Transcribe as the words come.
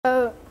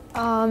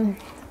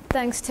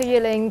Thanks to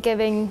Yuling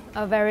giving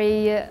a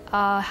very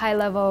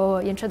high-level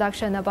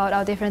introduction about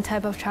our different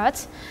type of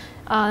charts.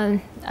 I'm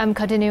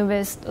continuing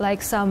with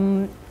like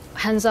some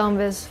hands-on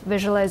with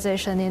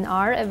visualization in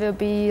R. It will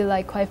be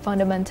like quite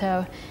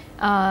fundamental,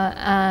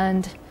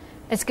 and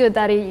it's good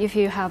that if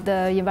you have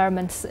the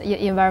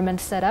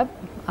environment set up.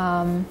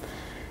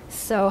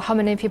 So how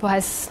many people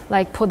has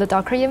like put the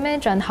Docker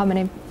image, and how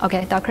many?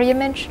 Okay, Docker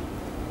image.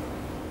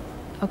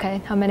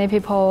 Okay, how many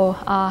people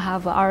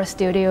have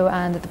RStudio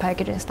and the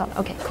package installed?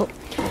 Okay, cool.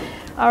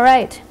 All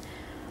right.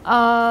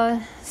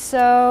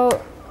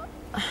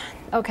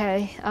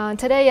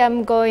 Today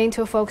I'm going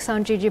to focus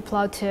on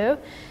ggplot2.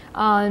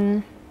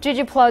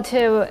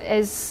 ggplot2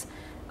 is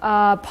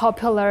a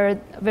popular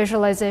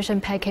visualization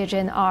package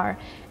in R.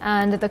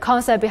 And the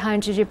concept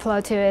behind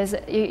ggplot2 is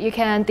you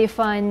can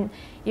define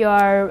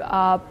your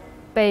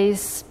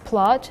base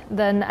plot,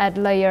 then add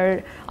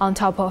layer on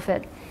top of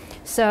it.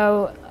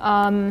 So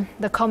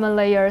the common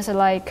layers are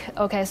like,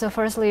 okay, so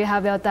firstly you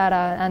have your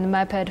data and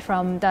map it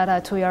from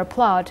data to your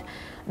plot.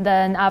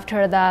 Then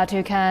after that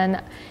you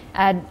can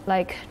add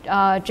like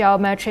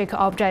geometric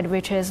object,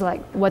 which is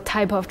like what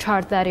type of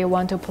chart that you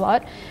want to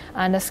plot,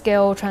 and a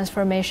scale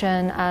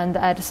transformation, and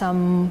add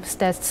some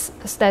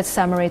stats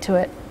summary to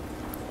it.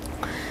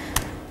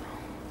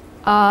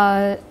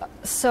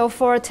 So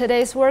for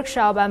today's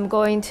workshop, I'm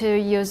going to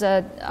use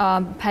a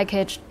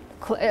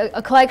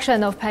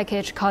collection of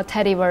package called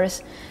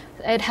tidyverse.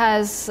 It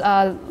has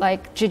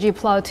like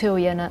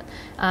ggplot2 in it,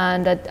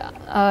 and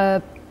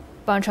a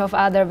bunch of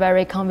other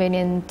very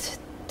convenient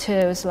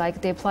tools like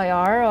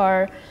dplyr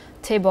or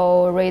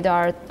table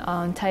radar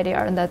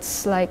tidyr. And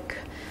that's like,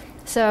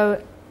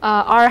 so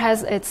R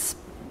has its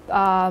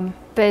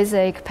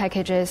basic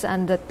packages,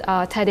 and the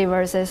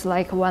tidyverse is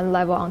like one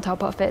level on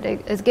top of it.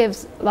 It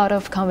gives a lot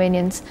of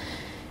convenience.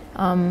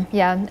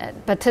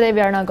 But today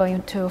we are not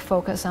going to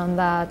focus on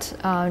that.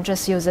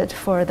 Just use it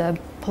for the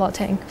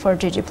plotting for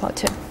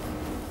ggplot2.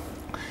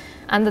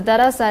 And the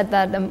data set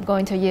that I'm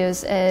going to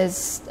use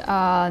is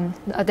a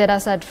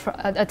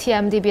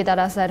TMDB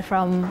data set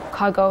from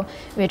Cargo,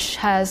 which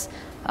has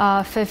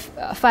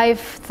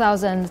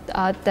 5,000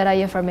 data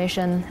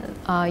information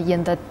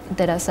in the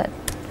data set.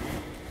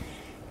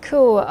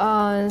 Cool.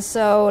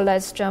 So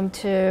let's jump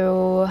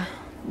to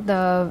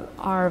the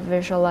R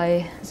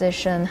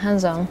visualization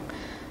hands-on.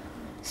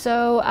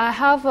 So I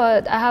have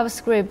a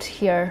script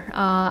here,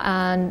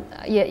 and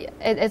yeah,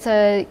 it's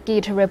a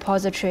Git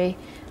repository.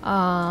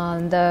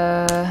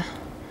 The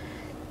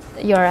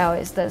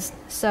URL is this.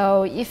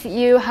 So if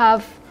you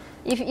are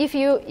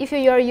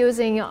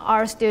using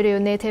RStudio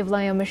native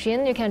on your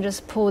machine, you can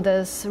just pull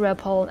this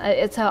repo.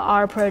 It's a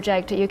R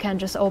project. You can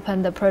just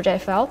open the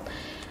project file.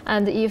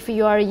 And if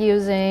you are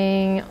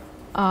using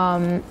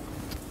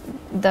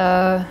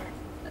the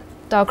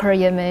Docker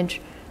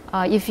image,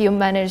 if you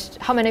managed,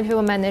 how many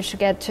people managed to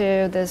get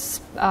to this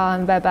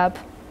web app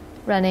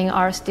running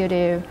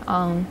RStudio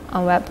on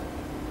web?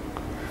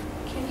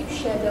 Can you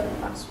share the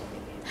password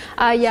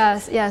again?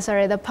 Yes,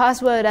 sorry. The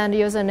password and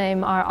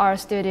username are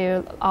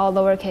RStudio, all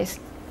lowercase.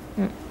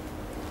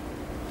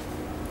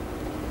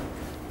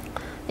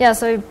 Yeah,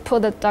 so you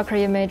put the Docker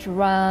image,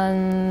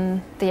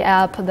 run the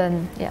app,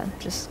 then yeah,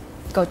 just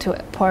go to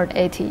port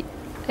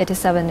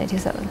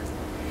 8787.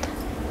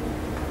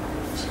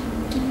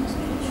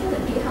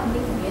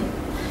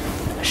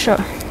 Sure.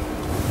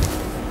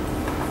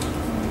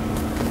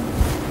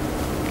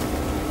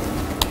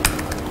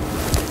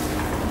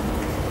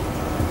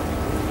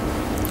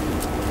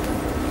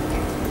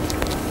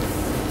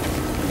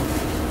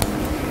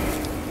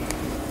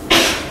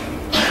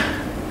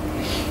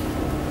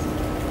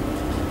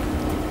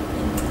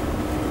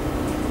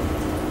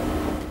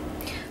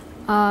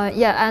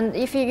 And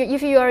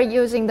if you are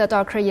using the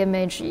Docker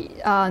image,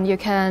 you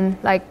can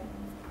like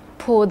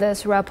pull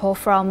this repo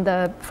from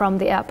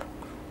the app.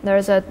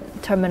 There's a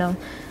terminal.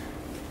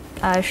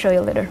 I'll show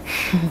you later.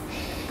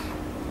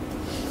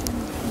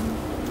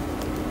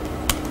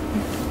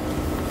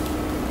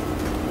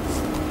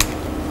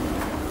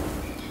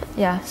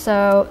 Yeah,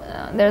 so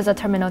there's a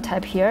terminal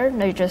tab here.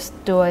 Now you just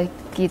do a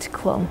git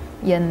clone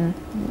in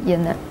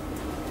it.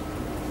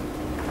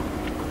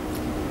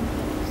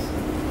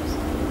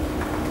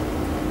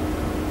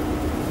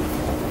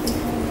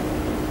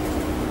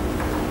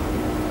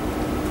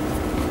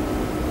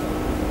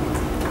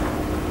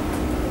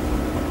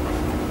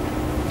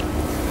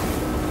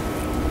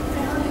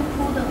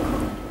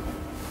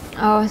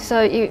 Oh,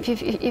 so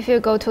if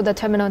you go to the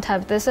terminal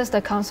tab, this is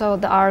the console,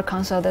 the R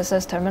console, this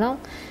is terminal.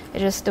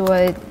 You just do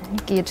a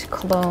git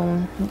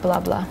clone, blah,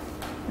 blah.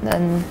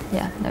 Then,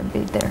 yeah, that'll be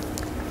there.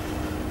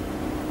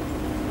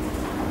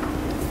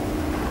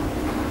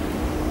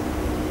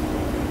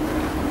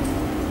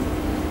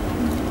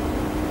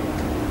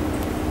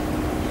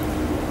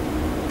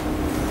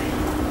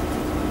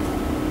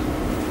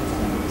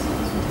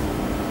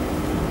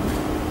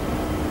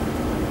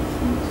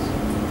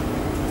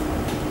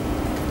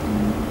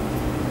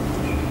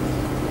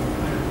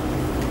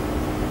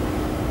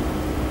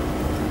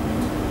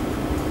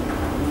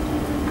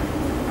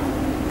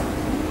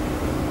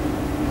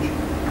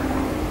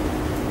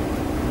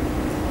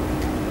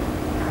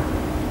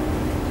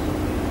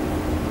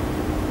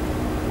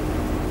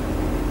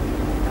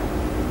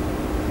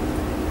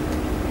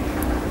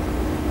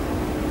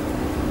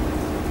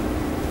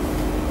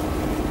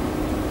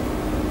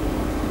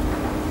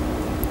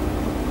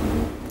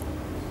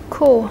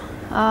 cool.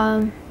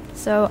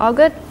 So all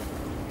good?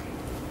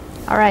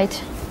 All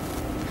right.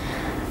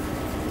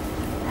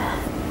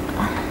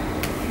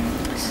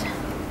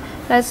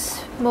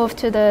 Let's move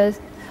to the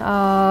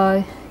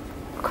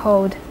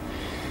code.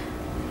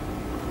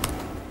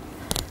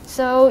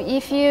 So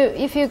if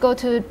you go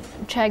to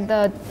check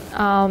the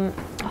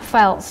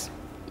files,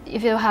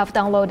 if you have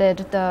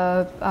downloaded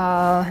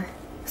the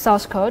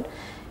source code,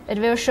 it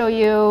will show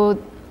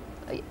you,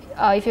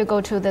 if you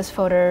go to this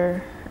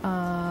folder,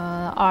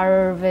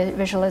 R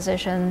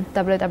visualization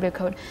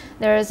WWCode,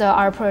 there is a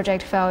R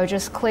project file. You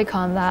just click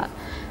on that.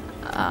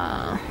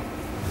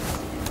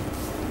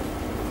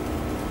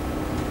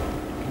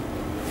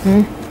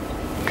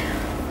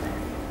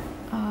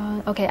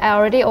 Okay, I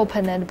already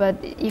opened it, but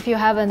if you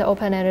haven't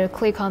opened it,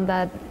 click on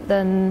that,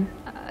 then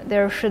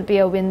there should be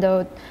a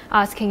window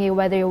asking you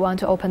whether you want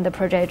to open the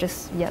project.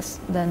 Just yes,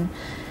 then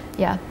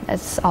yeah,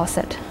 it's all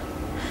set.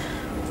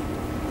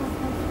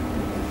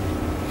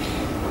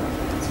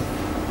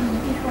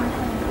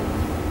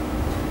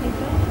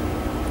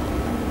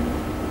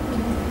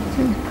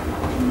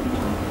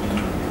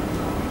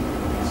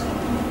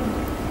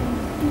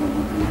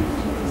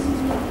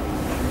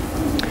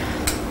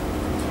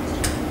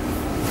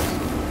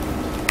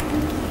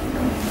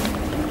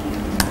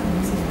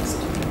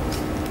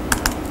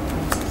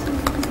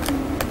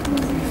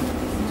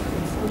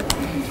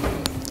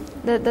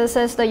 This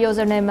is the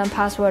username and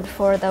password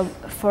for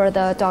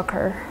the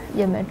Docker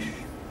image,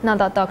 not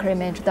the Docker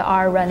image, the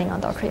R running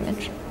on Docker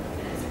image.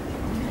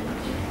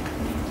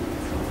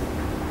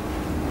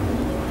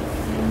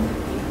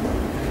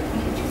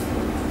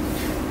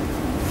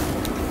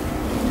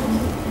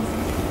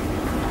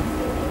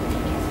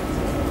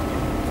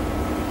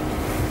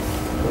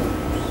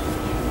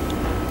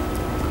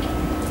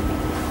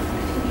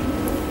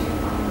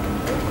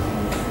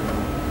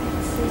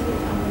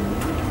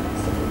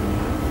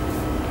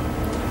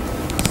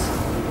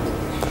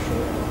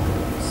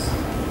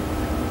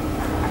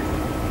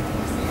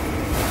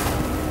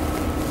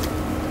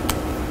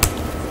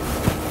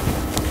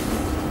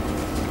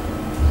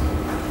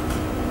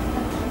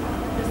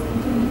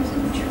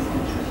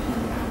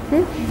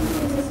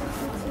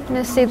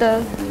 Let's see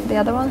the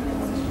other one.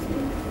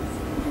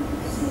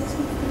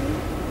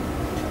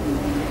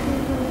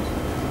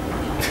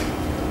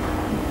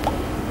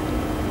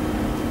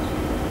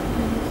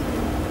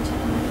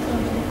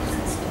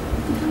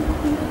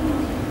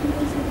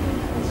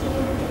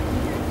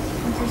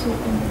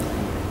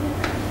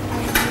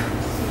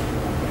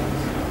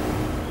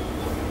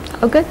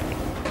 Oh, good.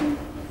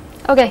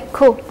 Okay,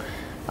 cool.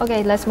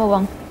 Okay, let's move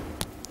on.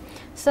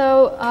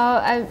 So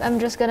I'm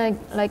just gonna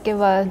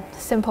give a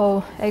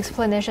simple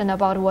explanation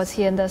about what's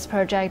here in this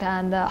project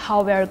and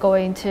how we are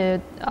going to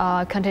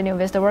continue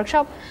with the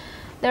workshop.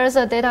 There is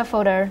a data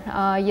folder.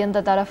 In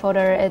the data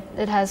folder,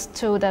 it has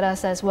two data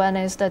sets. One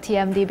is the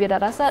TMDB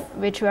data set,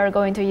 which we are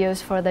going to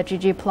use for the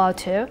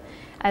ggplot2.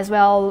 As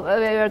well,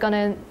 we are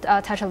going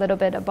to touch a little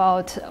bit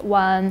about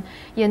one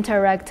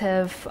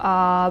interactive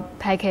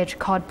package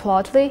called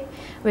Plotly,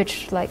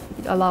 which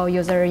allow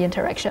user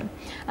interaction.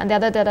 And the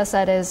other data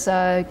set is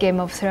Game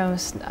of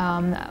Thrones.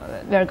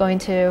 We are going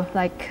to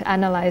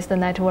analyze the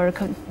network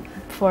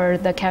for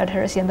the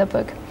characters in the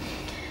book.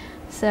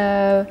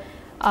 So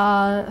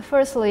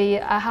firstly,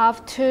 I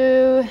have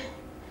two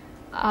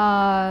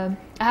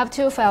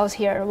files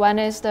here. One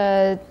is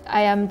the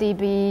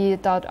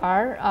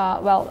imdb.r.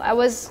 Well, I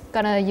was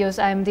gonna use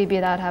imdb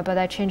data, but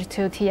I changed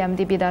to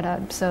tmdb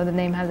data, so the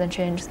name hasn't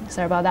changed.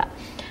 Sorry about that.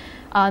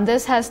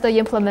 This has the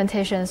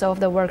implementations of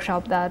the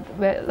workshop that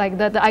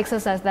the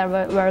exercise that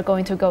we're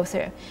going to go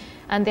through.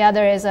 And the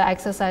other is an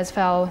exercise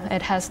file.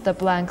 It has the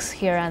blanks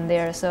here and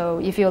there. So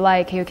if you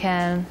like, you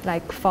can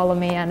follow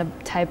me and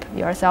type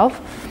yourself.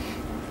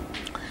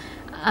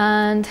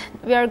 And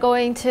we are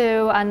going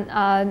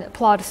to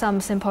plot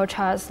some simple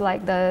charts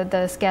like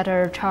the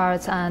scatter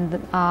charts and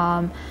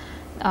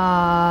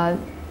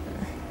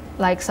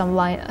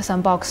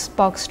some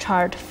box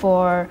chart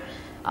for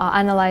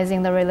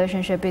analyzing the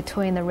relationship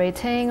between the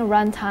rating,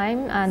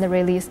 runtime, and the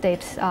release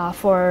date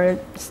for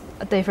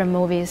different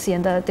movies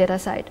in the data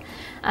set.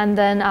 And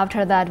then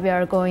after that, we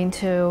are going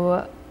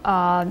to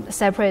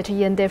separate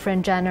in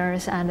different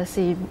genres and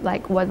see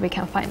what we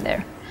can find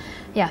there.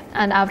 Yeah,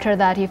 and after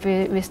that, if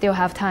we still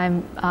have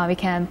time, we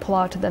can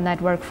plot the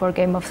network for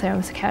Game of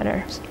Thrones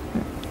characters.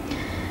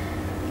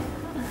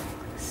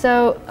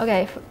 So,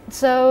 okay,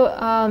 so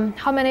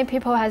how many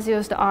people has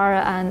used R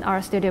and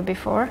RStudio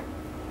before?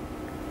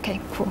 Okay,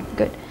 cool,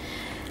 good.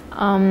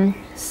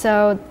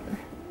 So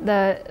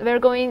we're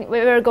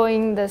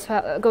going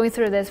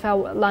through this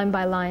file line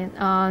by line.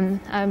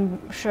 I'm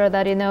sure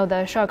that you know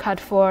the shortcut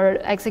for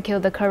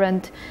execute the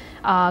current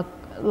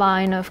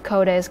line of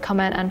code is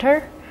Command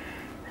Enter.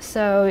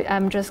 So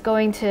I'm just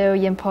going to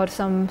import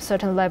some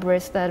certain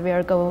libraries that we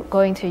are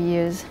going to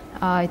use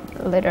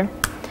later.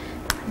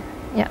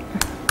 Yeah.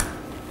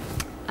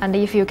 And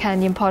if you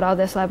can import all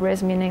these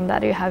libraries, meaning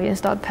that you have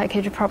installed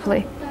package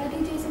properly.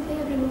 tidyjson they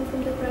have removed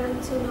from the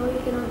brand, so now you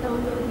cannot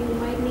download. You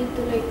might need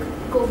to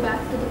go back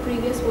to the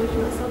previous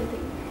version or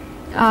something.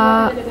 It's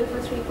not available for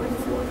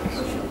 3.4 for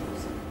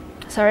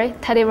sure. Sorry,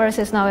 tidyverse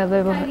is now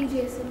available.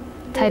 tidyjson.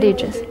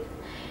 tidyjson.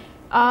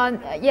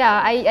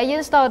 Yeah, I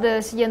installed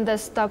this in the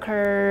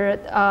Docker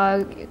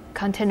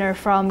container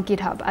from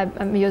GitHub.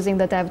 I'm using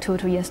the dev tool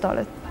to install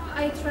it.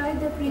 I tried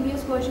the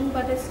previous version,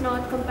 but it's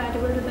not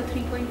compatible to the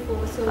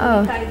 3.4. So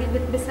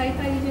beside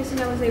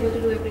tidyjson, I was able to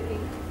do everything.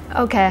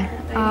 Okay.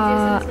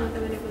 tidyjson is not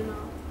available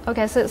now.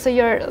 Okay, so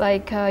you're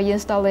like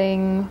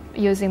installing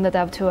using the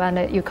dev tool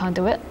and you can't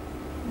do it?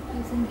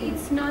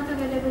 It's not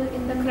available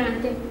in the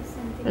CRAN.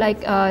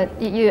 Like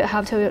you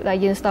have to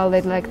like install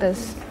it like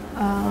this.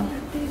 Yeah,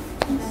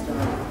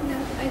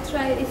 I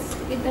tried.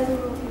 It doesn't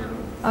work now.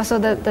 Oh, so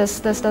this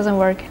doesn't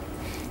work.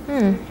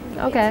 Okay. It's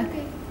okay.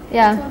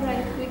 Yeah. It's all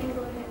right. We can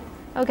go ahead.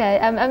 Okay.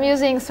 I'm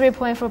using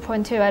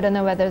 3.4.2. I don't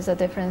know whether there's a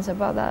difference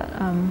about that.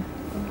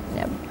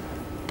 Yeah.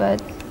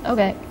 But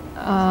okay.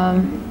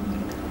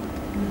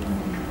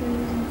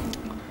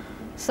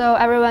 So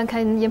everyone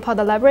can import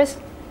the libraries.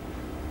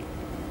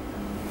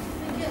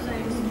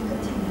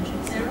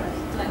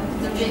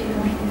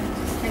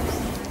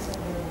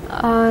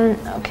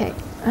 Okay,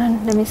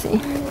 let me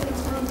see.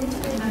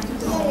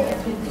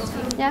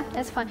 Yeah,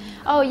 that's fine.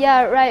 Oh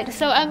yeah, right.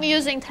 So I'm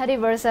using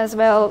tidyverse as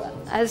well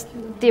as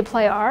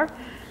dplyr.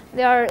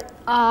 There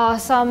are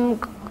some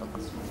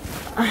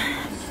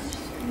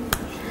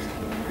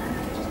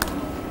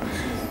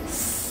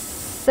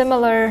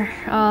similar,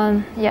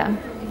 yeah.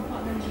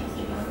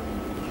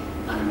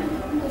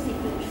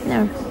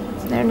 No,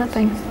 they're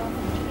nothing.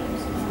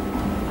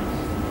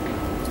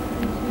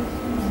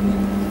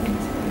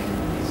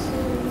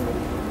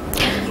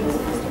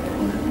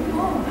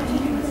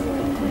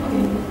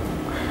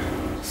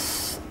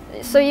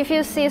 So if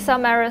you see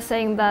some error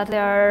saying that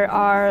there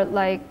are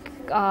like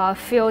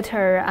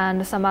filter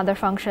and some other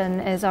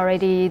function is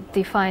already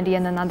defined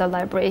in another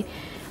library,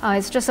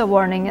 it's just a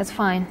warning. It's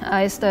fine.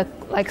 It's the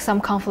like some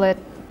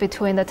conflict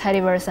between the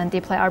tidyverse and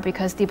dplyr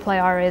because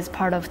dplyr is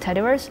part of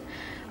tidyverse.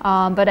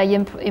 But I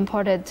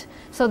imported,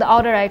 so the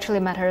order actually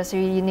matters.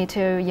 You need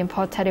to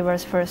import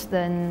tidyverse first.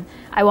 Then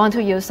I want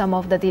to use some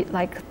of the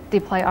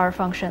dplyr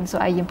function, so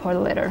I import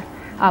later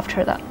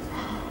after that.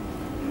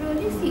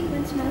 Really,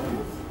 sequence methods?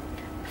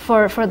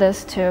 For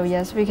this too,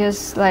 yes,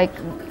 because like,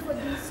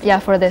 yeah,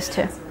 for this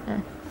too. Yeah.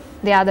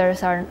 The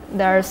others are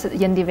there's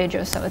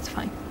individual, so it's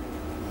fine.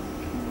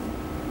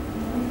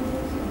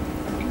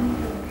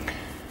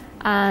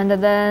 And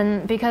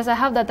then because I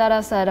have the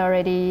data set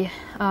already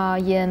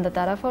in the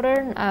data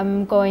folder,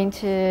 I'm going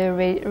to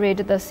read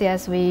the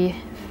CSV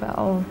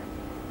file.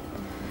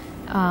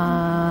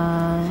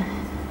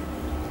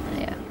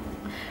 Yeah,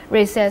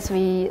 read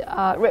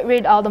CSV,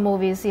 read all the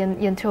movies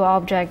into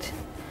object.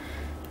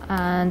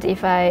 And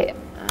if I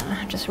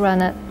just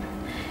run it,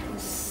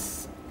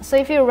 so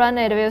if you run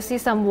it, you'll see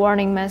some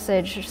warning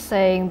message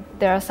saying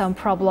there are some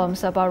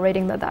problems about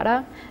reading the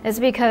data. It's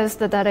because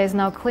the data is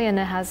now clean,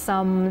 it has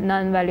some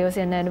non-values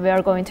in it. We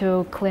are going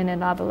to clean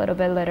it up a little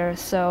bit later,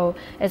 so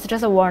it's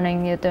just a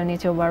warning, you don't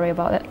need to worry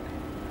about it.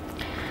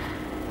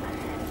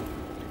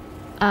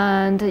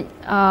 And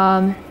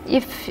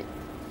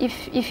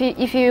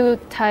if you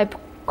type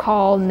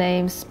call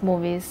names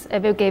movies,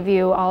 it will give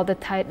you all the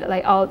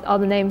all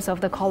the names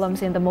of the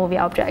columns in the movie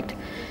object.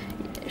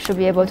 You should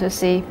be able to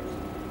see.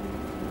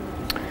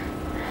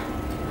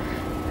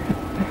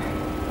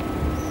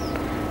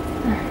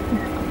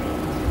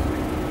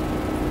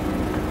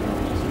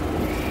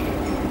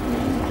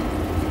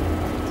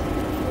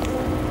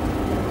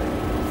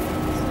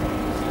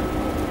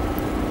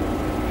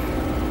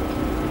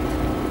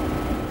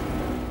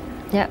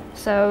 Yeah,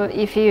 so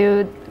if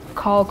you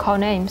call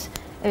names,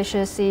 you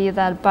should see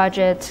that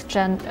budget,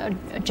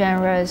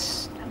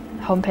 genres,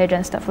 homepage,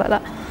 and stuff like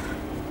that.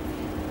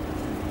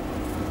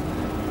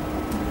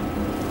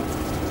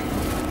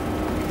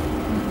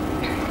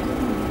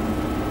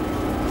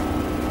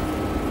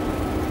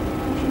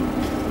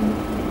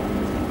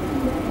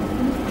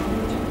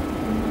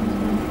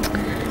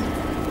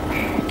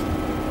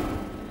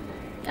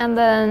 And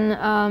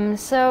then,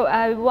 so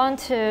I want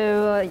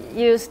to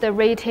use the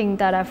rating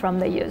data from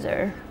the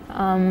user.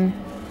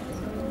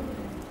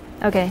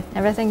 Okay,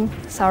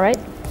 everything's all right?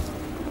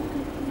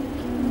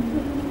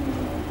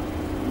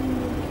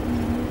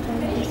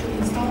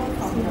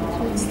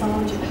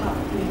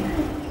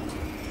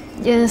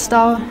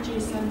 Install.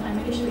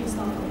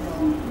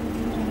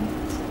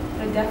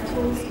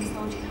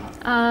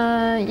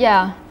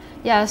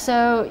 Yeah.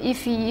 So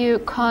if you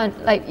can't,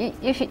 like,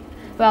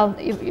 well,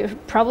 you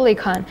probably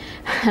can't.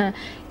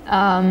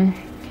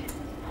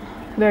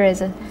 Where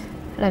is it?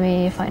 Let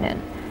me find it.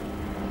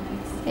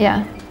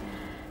 Yeah.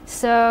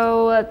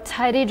 So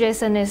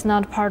tidyjson is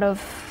not part of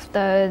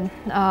the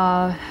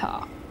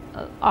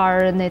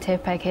our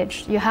native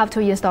package. You have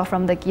to install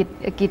from the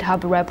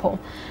GitHub repo,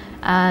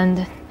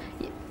 and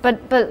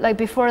but like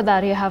before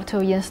that, you have to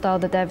install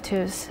the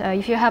DevTools.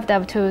 If you have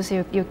DevTools,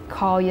 you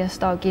call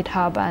install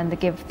GitHub and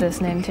give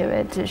this name to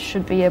it. It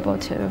should be able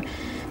to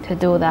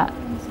do that.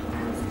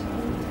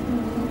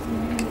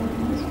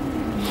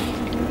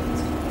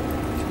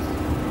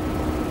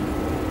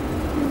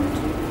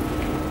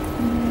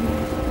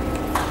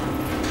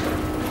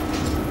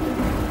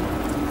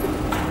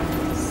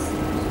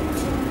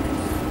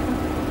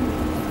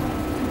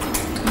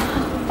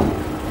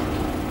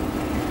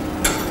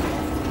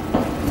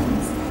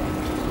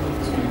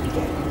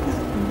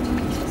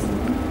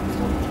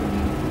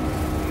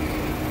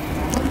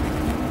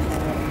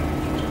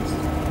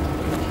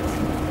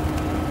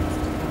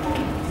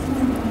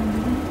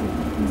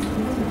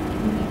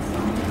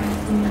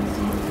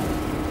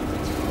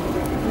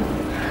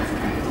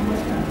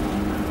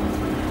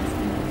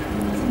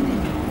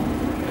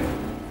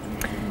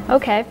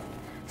 Okay,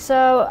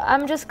 so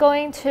I'm just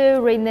going to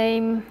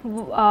rename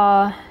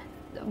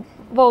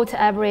vote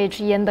average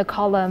in the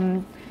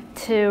column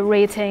to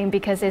rating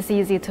because it's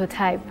easy to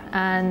type,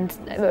 and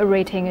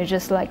rating is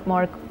just like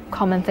more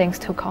common things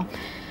to call.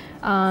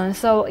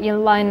 So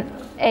in line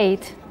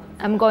 8,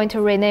 I'm going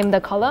to rename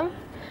the column.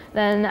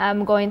 Then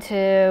I'm going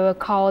to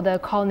call the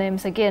call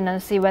names again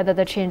and see whether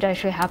the change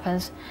actually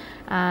happens.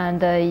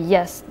 And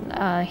yes,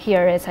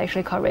 here it's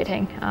actually called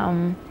rating.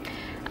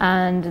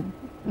 And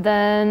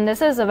then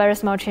this is a very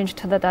small change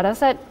to the data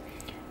set.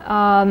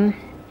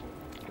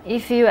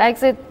 If you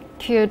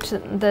execute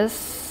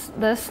this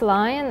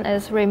line,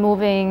 is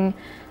removing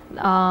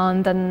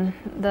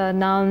the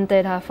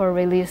non-data for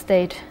release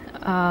date.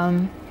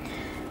 And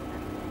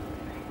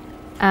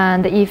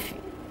if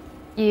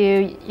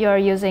you're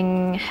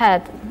using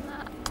head,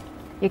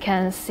 you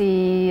can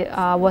see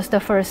what's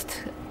the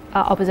first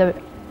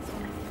observation.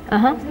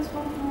 I just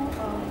want to know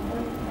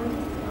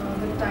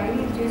the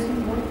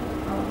tidyjson,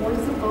 what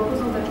is the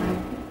purpose of that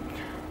line?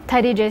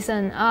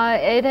 Tidyjson,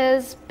 it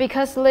is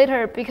because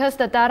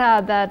the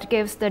data that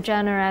gives the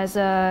genre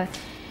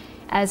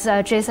as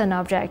a JSON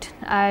object,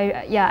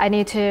 I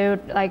need to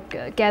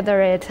like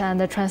gather it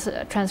and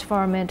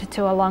transform it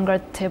to a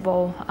longer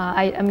table.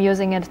 I am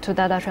using it to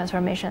data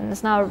transformation.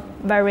 It's not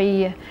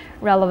very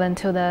relevant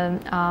to the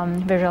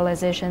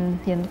visualization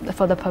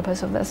for the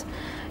purpose of this.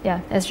 Yeah,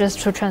 it's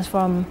just to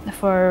transform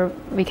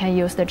we can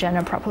use the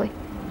genre properly.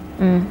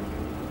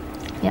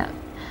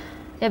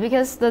 Yeah,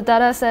 because the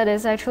data set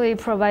is actually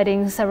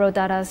providing several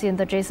data in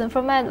the JSON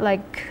format,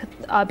 like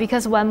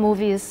because one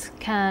movie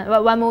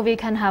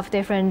can have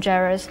different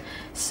genres,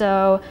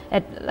 so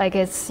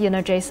it's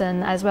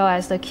JSON as well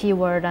as the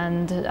keyword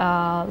and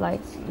like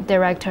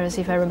directors,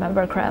 if I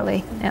remember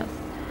correctly. Yeah.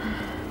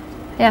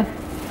 The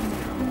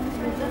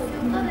filter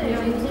that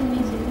you're using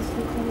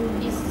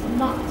is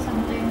not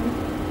something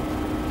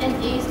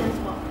NA stands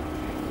for.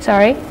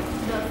 Sorry. The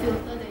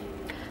filter that you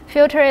use.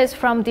 Filter is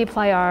from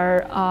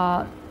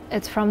dplyr.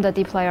 It's from the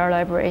dplyr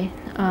library.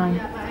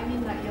 Yeah, but I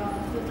mean like your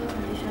filter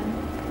condition.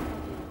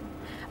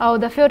 Oh,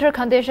 the filter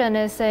condition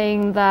is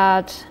saying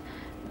that.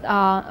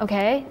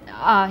 Okay.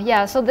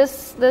 Yeah. So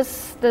this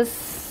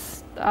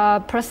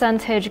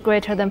percentage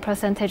greater than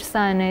percentage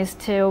sign is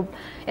a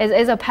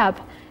PEP.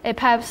 It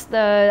PEPs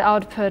the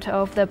output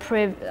of the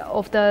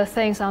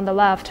things on the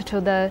left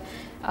to the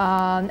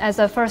as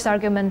a first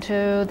argument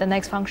to the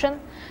next function.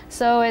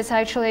 So it's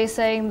actually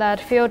saying that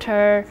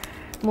filter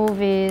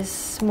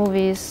movies.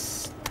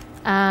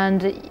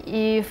 And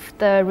if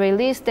the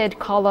release date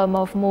column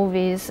of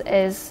movies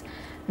is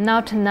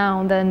not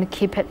known, then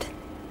keep it.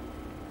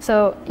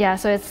 So yeah,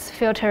 so it's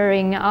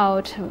filtering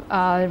out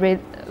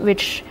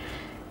which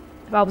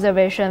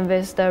observation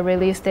with the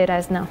release date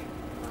as known.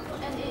 So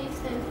NA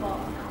stands for?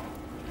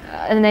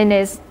 And then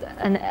is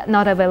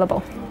not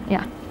available.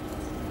 Yeah.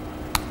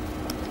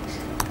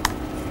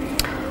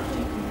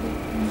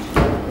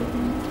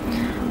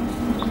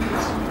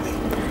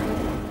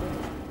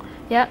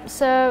 Yeah,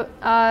 so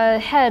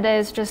head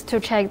is just to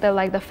check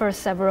the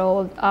first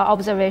several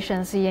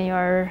observations in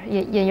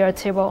your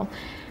table,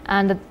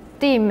 and the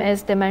dim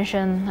is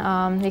dimension.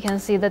 You can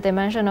see the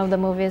dimension of the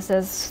movies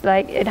is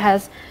like it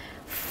has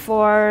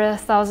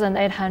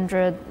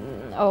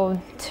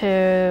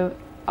 4,802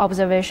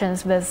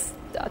 observations with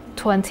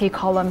 20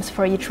 columns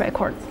for each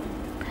record.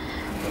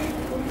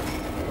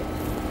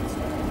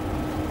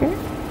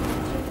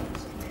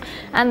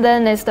 And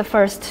then it's the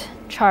first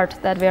chart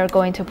that we are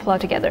going to plot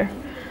together.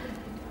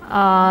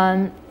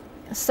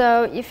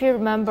 So if you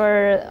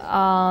remember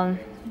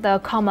the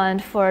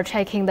command for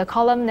checking the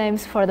column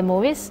names for the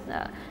movies,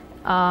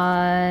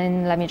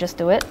 let me just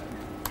do it.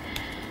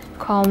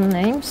 Column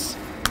names,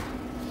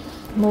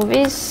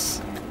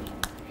 movies.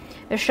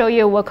 It'll show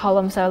you what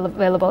columns are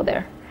available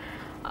there.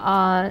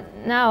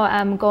 Now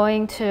I'm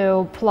going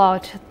to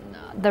plot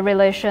the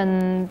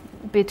relation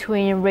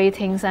between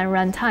ratings and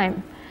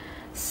runtime.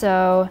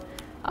 So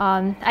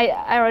I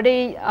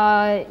already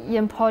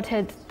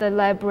imported the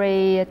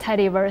library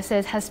tidyverse.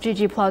 It has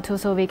ggplot too,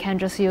 so we can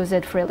just use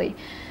it freely.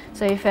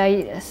 So if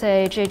I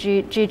say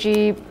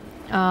gg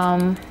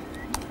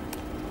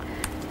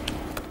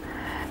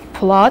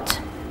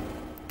plot,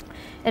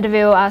 it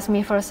will ask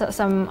me for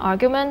some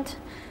argument.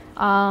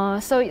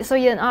 So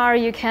in R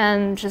you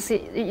can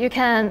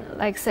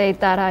like say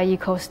data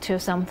equals to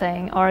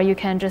something, or you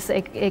can just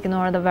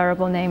ignore the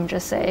variable name.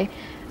 Just say.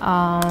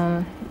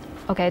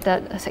 Okay,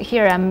 so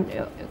here I'm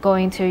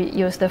going to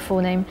use the full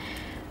name.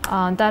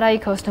 Data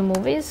equals to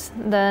movies.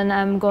 Then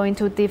I'm going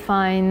to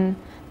define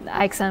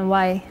X and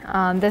Y.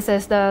 This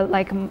is the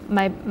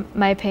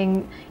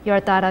mapping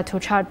your data to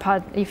chart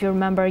part, if you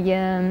remember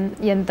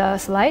in the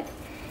slide.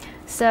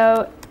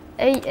 So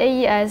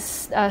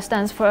AES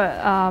stands for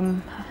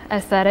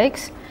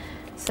aesthetics.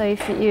 So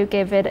if you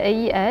give it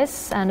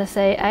AES and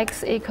say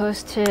X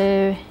equals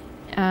to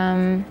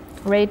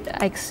rate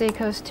X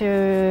equals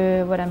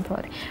to what I'm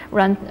plotting,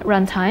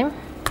 runtime,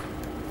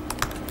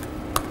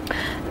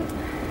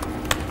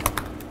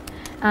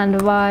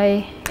 and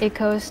Y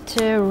equals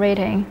to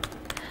rating.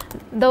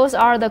 Those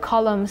are the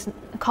columns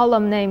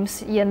column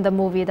names in the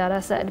movie data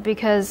set,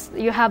 because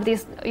you have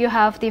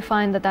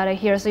defined the data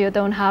here, so you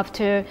don't have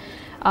to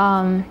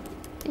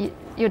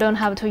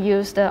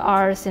use the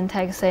R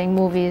syntax saying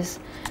movies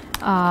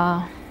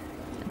 $.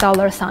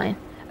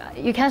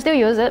 You can still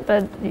use it,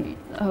 but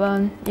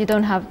you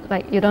don't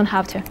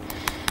have to.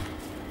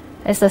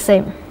 It's the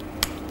same.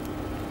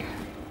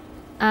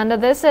 And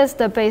this is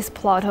the base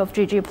plot of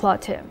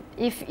ggplot2.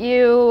 If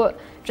you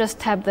just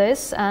tap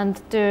this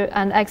and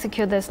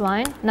execute this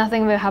line,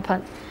 nothing will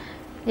happen.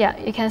 Yeah,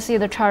 you can see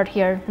the chart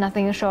here,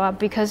 nothing will show up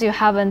because you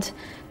haven't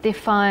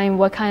defined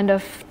what kind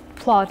of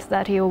plot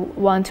that you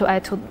want to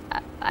add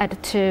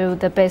to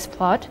the base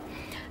plot.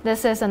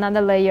 This is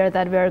another layer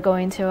that we're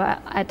going to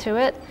add to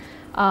it.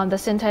 The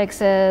syntax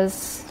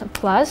is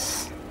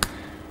plus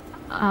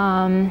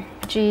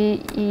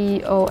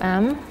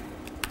GEOM.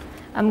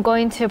 I'm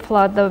going to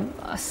plot the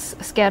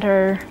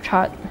scatter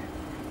chart.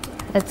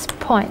 It's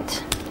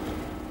point.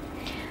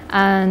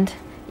 And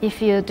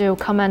if you do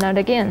command out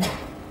again,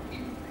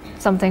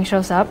 something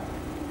shows up.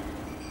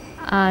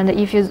 And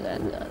if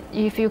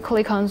you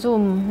click on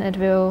zoom, it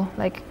will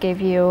like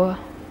give you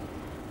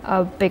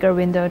a bigger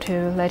window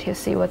to let you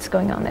see what's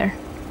going on there.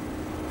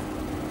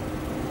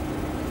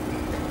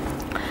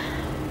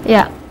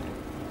 Yeah.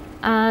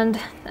 And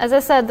as I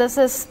said, this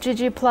is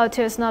ggplot2.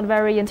 It's not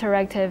very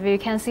interactive. You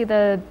can see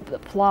the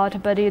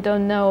plot, but you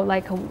don't know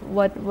like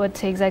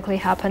what's exactly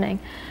happening.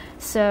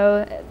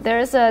 So there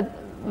is a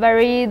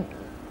very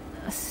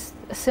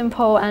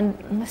simple and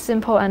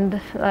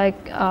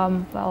like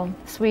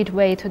sweet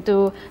way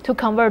to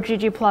convert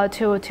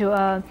ggplot2 to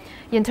a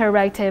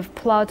interactive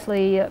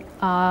plotly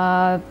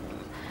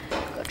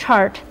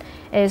chart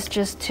is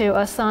just to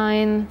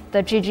assign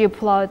the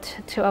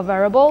ggplot to a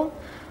variable.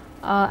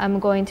 I'm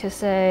going to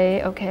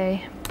say,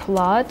 okay,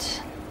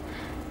 plot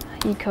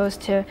equals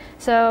to,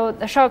 so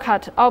the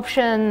shortcut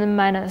Option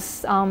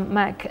minus on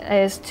Mac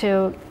is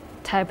to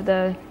type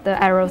the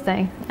arrow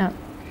thing.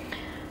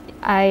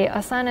 I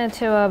assign it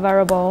to a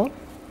variable,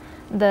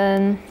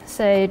 then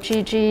say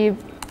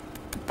ggplotly,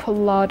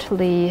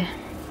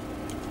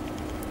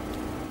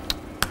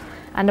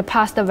 and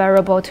pass the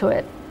variable to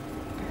it.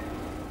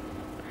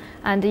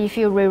 And if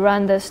you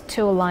rerun these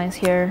 2 lines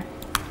here,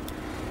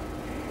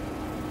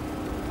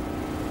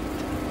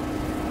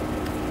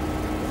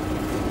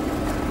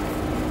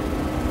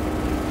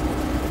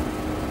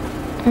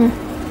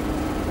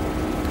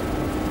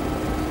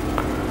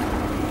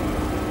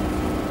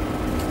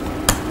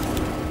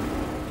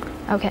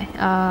 okay.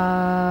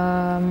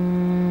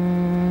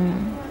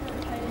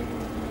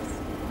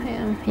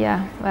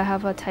 Yeah, I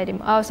have a tidy.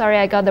 Oh, sorry,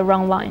 I got the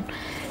wrong line.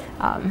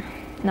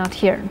 Not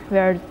here.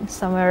 We're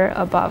somewhere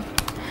above.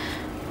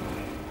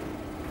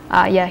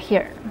 Yeah,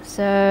 here.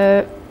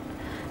 So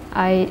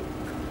I.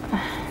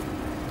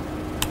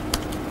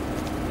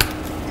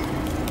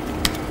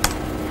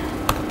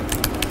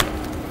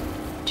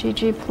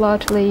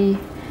 ggplotly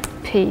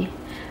p,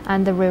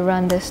 and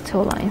rerun these 2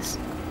 lines.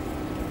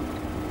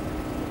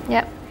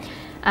 Yep.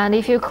 And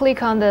if you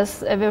click on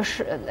this, it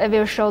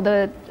will show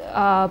the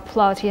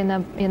plot in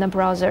a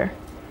browser.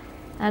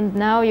 And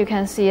now you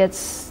can see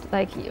it's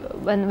like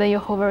when you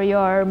hover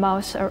your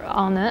mouse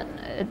on it,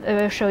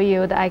 it will show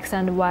you the X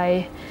and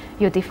Y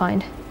you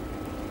defined.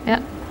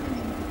 Yeah.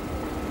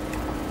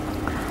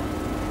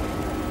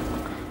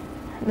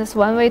 That's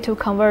one way to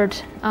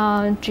convert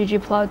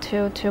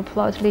ggplot2 to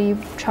plotly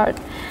chart.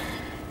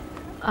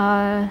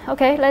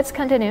 Okay, let's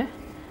continue.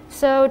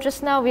 So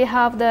just now we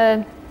have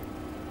the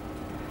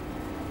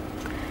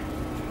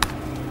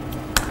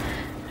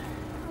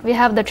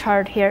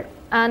chart here,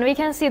 and we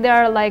can see there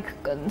are like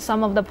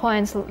some of the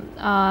points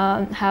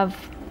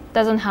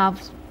doesn't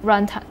have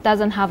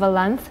a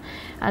length,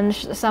 and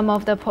some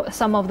of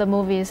the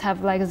movies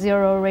have like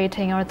 0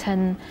 rating or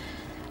 10.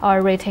 Or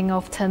rating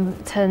of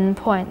 10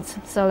 points.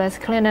 So let's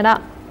clean it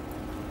up.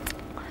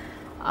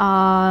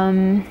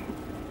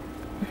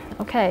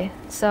 Okay,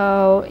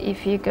 so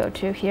if you go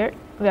to here,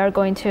 we are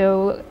going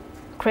to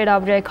create an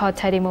object called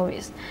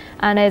tidymovies,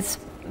 and it's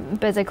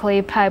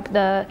basically pipe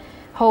the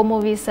whole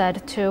movie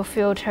set to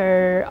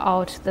filter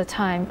out the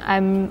time.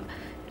 I'm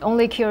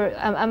only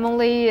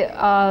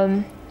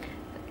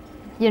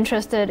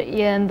interested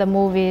in the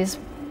movies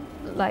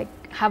like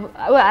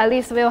at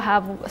least we'll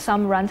have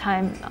some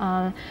runtime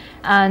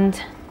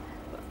and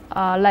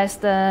less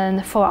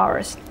than 4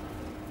 hours.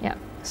 Yeah,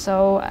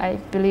 so I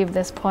believe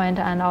this point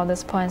and all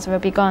these points will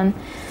be gone.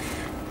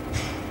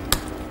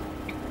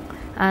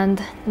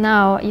 And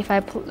now if I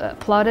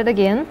plot it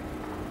again,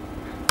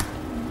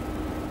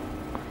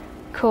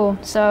 cool.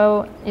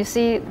 So you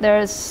see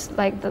there's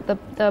like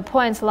the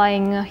points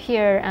lying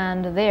here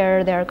and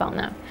there, they're gone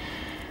now.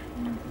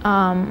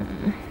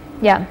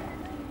 Yeah.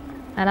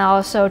 And I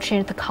also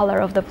changed the color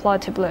of the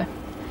plot to blue.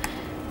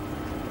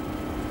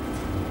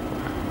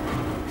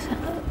 So,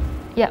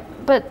 yeah,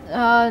 but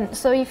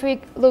so if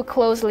we look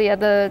closely at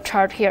the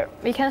chart here,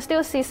 we can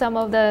still see some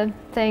of the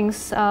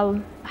things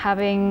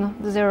having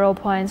 0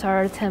 points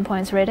or 10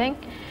 points rating.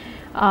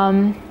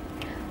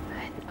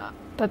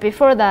 But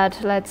before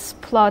that, let's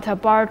plot a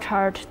bar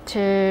chart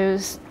to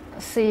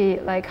see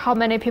like how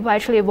many people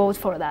actually vote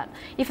for that.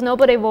 If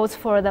nobody votes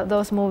for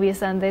those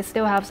movies and they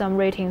still have some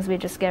ratings, we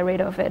just get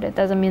rid of it. It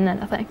doesn't mean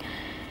anything.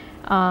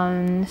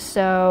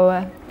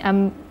 So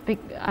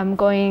I'm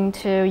going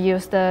to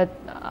use the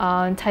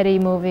tidy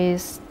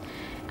movies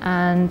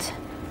and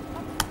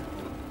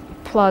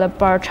plot a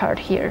bar chart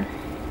here.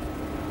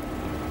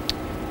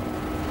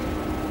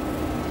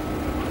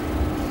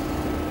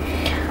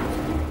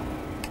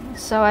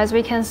 So as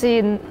we can see,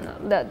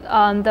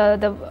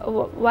 the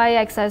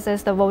y-axis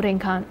is the voting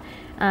count,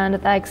 and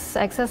the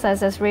x-axis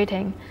is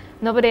rating.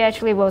 Nobody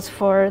actually votes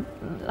for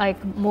like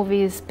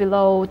movies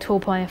below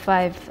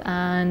 2.5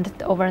 and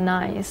over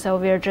 9, so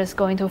we're just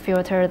going to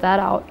filter that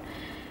out.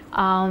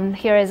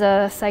 Here is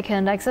a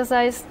second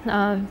exercise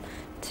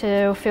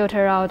to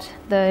filter out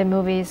the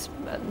movies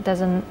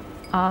doesn't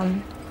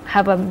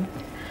have a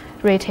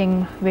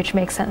rating which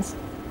makes sense.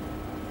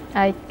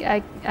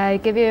 I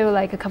give you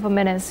like a couple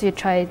minutes. You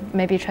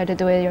maybe try to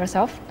do it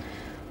yourself.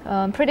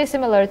 Pretty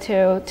similar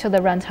to the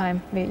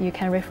runtime. You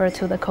can refer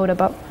to the code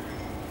above.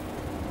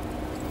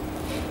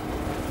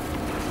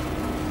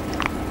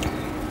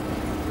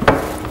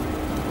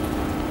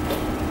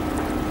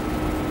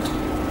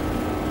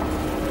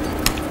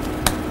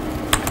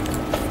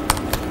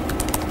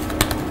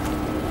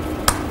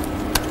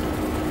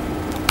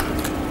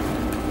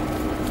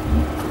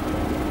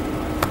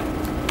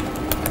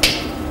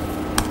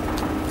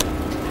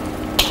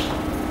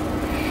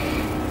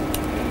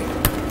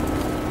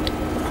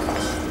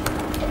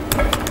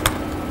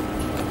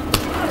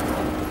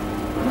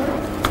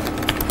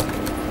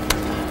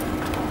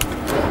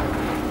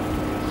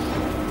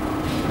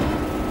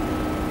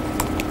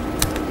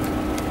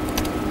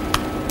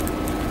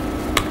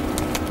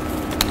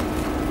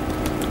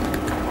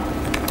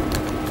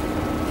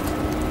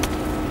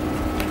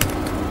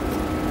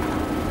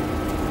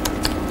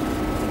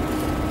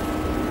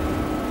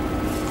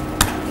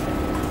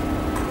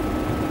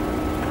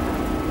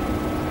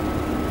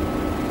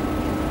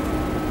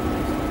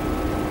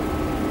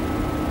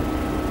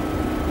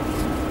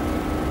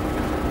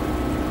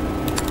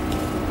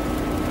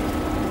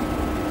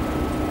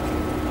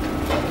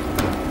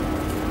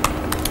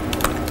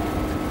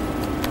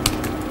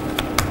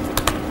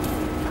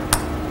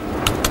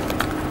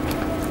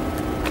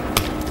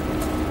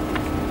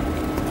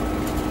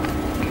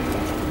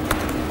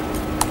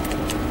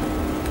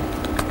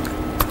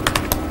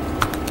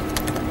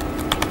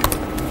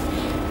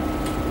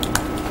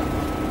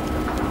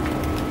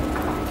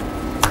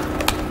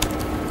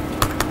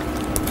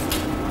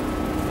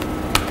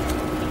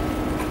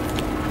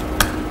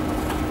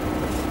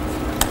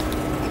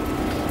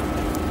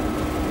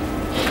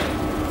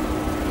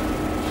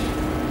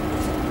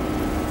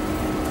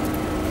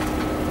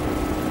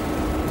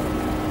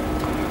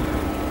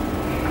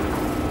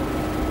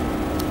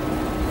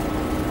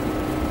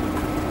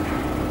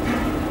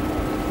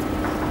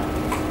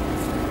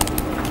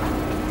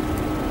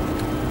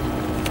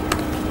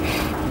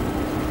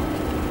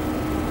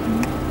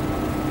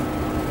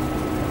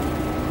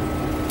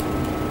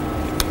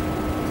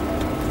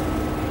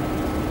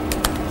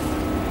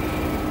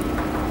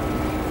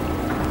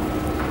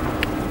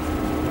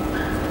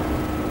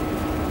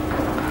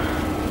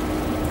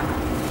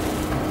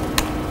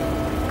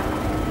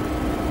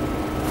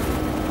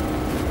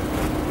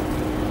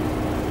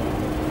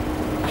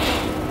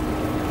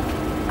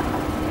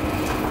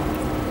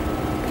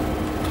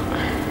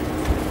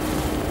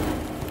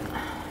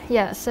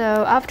 Yeah, so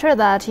after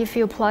that, if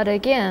you plot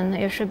again,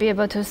 you should be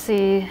able to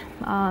see,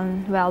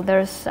 well,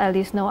 there's at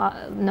least no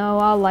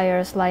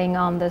outliers lying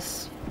on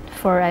this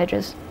 4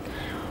 edges.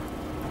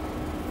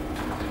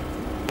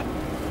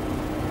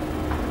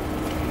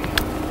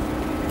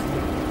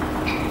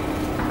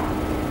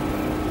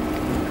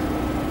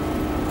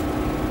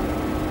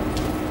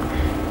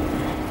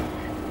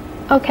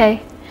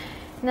 Okay,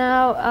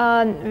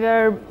 now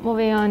we're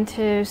moving on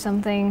to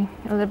something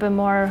a little bit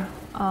more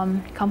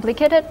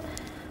complicated.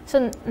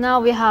 So now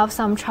we have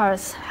some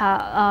charts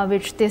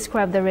which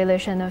describe the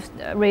relation of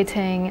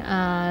rating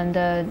and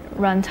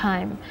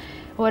runtime.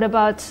 What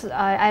about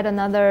I add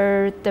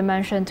another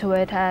dimension to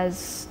it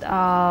as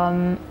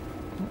the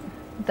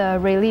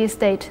release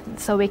date,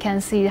 so we can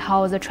see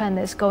how the trend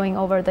is going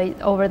over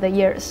the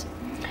years.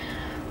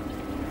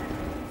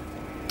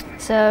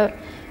 So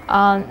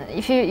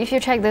if you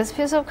check this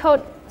piece of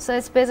code, so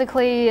it's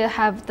basically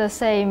have the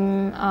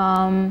same.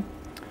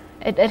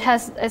 It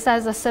has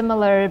a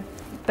similar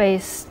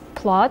base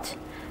plot,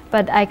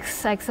 but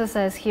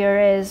x-axis here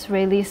is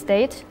release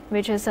date,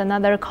 which is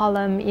another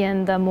column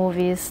in the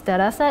movie's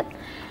dataset,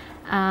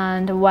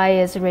 and y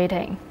is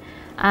rating.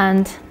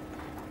 And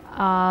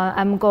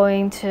I'm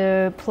going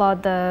to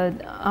plot the.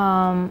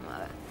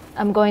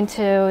 I'm going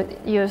to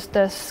use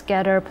the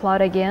scatter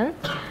plot again,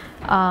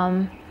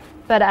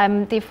 but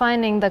I'm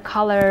defining the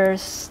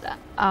colors.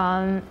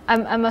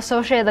 I'm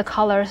associating the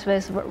colors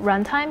with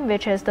runtime,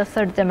 which is the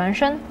third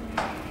dimension.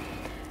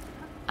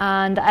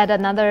 And add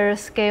another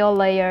scale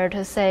layer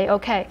to say,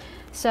 okay,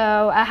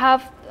 so I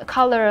have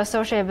color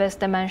associated with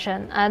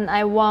dimension, and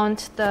I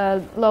want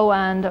the low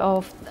end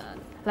of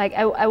like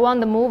I want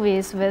the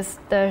movies with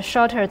the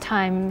shorter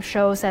time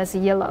shows as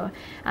yellow,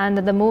 and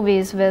the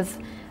movies with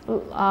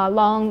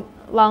long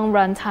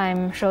run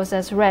time shows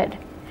as red.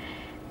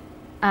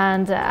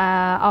 And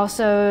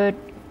also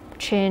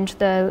change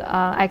the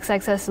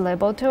x-axis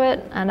label to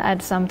it and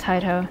add some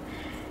title.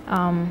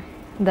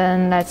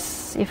 Then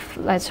let's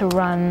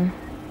run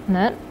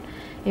it.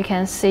 You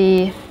can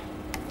see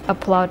a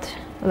plot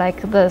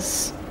like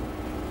this.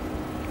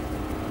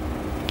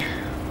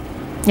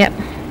 Yep.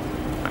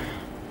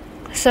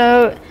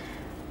 So,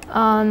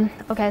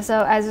 okay,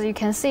 so as you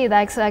can see, the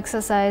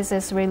x-axis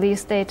is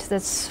release date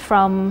that's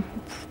from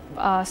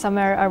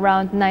somewhere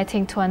around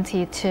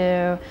 1920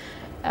 to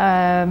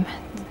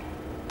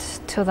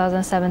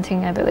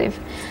 2017, I believe.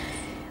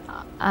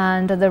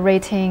 And the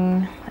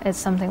rating is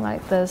something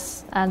like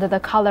this, and the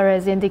color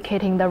is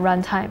indicating the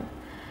runtime.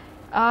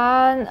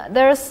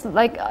 There's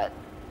like,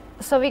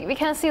 so we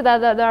can see that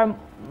there are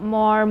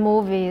more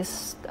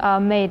movies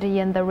made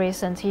in the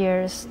recent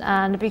years,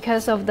 and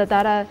because of the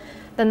data,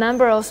 the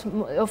number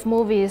of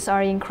movies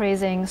are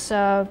increasing,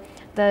 so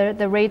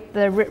the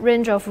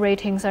range of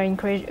ratings are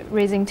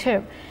increasing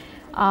too.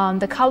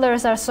 The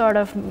colors are sort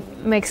of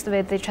mixed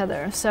with each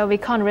other, so we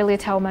can't really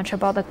tell much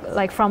about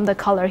from the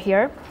color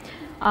here,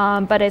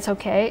 but it's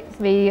okay.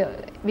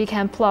 We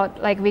can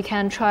plot, like we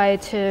can try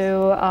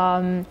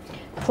to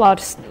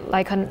plot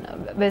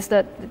with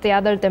the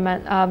other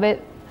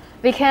dimension.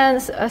 We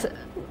can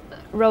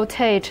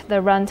rotate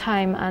the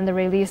runtime and the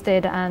release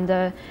date and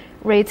the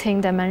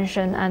rating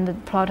dimension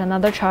and plot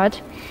another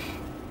chart.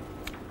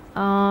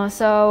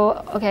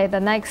 So okay, the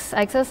next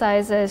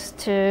exercise is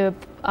to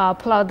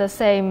plot the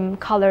same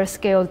color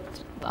scale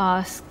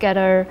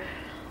scatter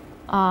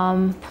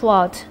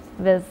plot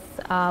with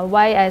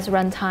Y as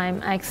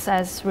runtime, X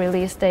as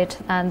release date,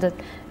 and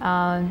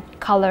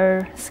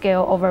color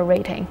scale over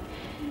rating.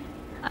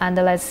 And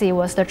let's see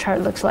what the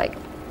chart looks like.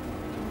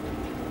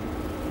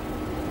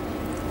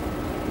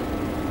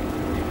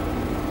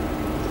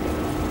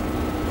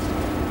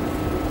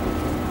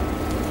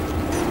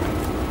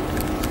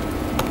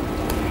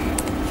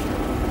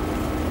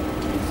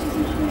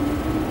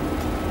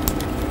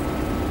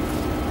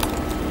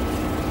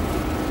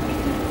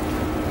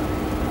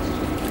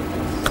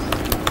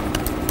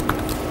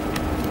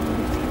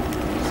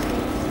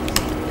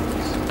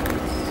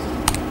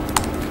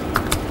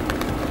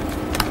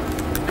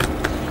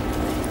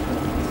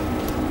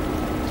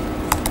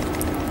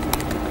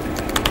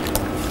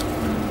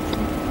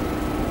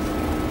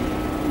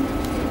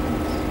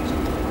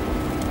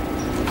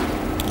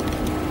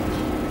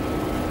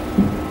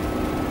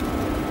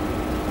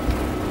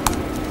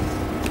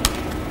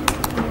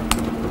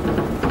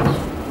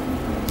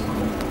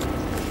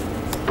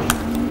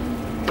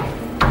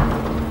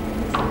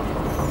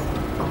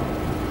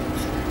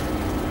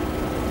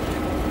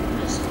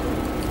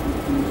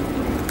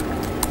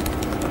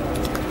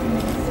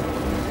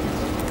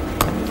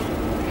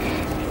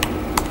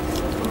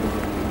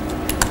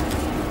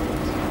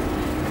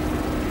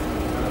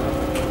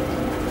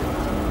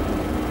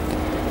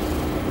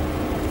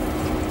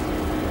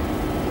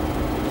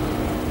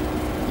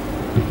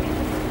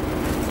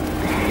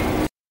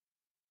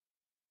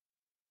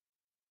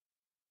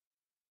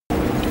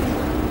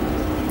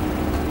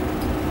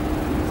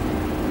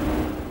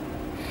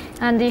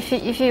 And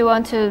if you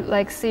want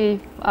to see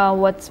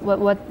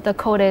what the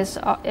code is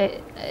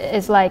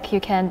like, you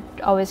can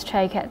always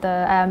check at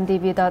the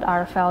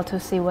imdb.r file to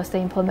see what the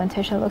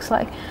implementation looks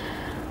like.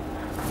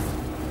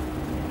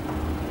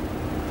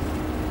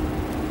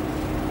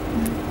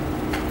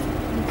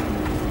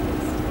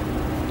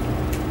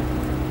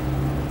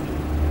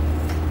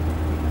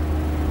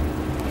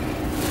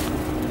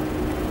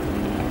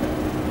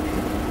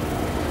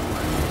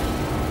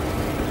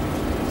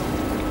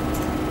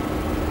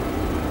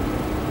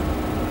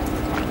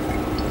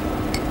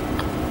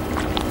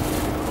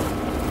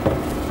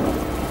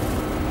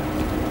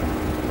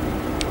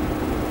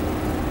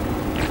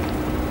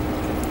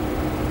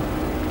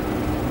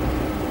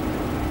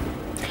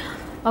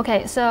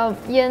 Okay, so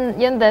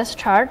in this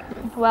chart,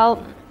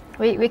 well,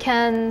 we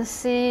can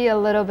see a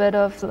little bit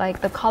of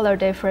the color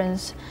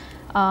difference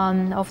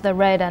of the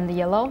red and the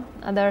yellow.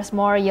 And there's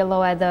more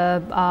yellow at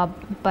the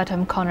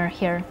bottom corner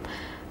here,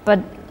 but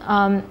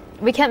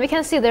we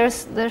can see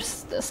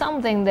there's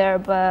something there,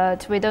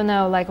 but we don't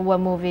know what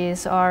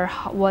movies or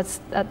what's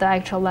the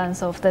actual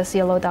length of this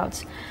yellow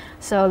dots.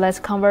 So let's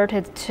convert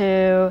it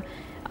to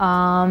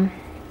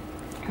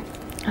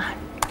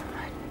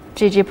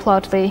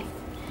ggplotly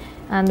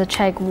and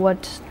check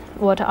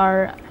what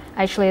are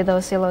actually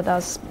those yellow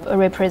dots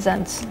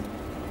represents.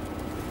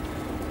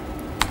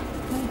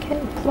 Okay,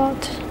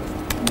 plot.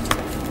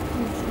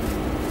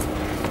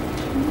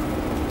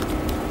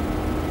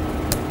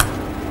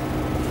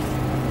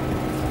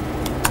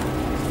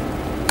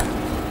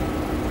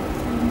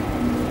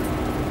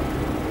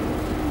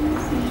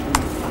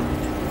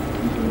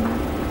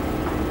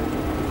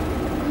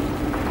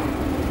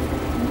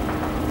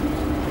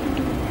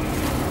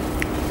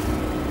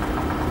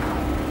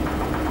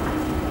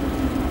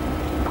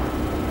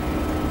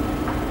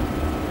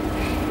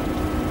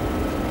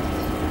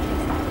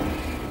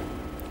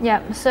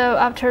 Yeah, so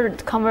after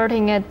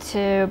converting it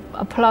to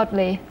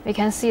Plotly, we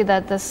can see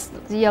that this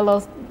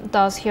yellow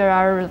dots here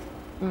are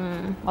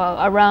well,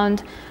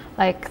 around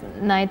like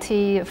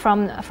 90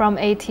 from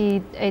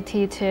 80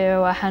 to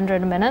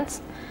 100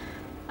 minutes.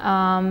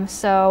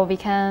 So we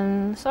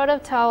can sort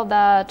of tell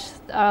that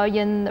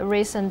in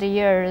recent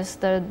years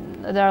there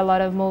are a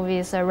lot of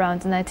movies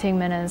around 19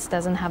 minutes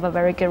doesn't have a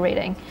very good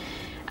rating.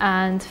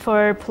 And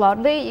for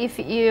Plotly, if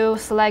you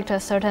select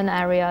a certain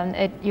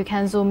area, you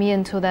can zoom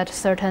into that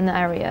certain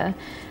area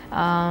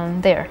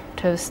there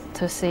to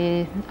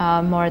see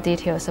more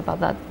details about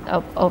that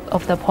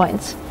of the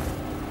points.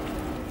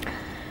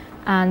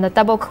 And the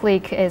double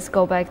click is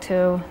go back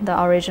to the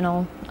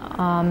original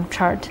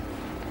chart.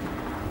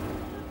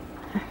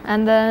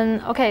 And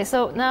then, okay,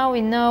 so now we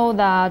know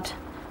that,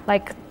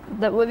 like,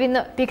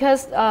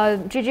 because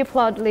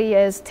ggplotly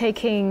is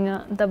taking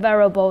the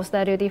variables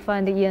that you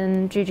defined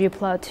in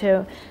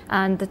ggplot2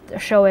 and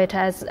show it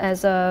as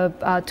a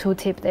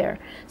tooltip there.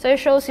 So it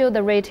shows you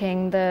the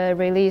rating, the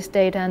release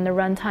date, and the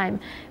runtime.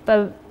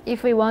 But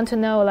if we want to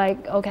know,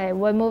 like, okay,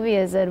 what movie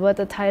is it? What's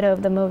the title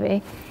of the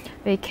movie?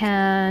 We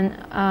can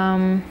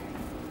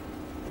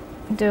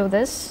do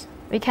this.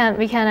 We can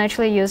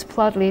actually use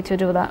Plotly to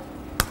do that.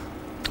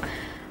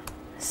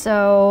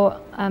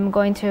 So I'm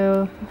going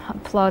to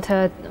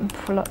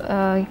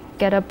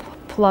get a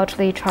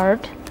Plotly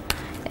chart.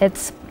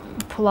 It's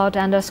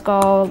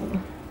plot_li.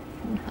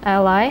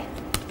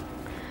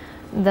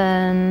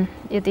 Then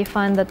you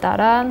define the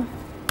data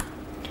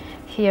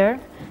here.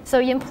 So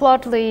in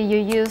Plotly, you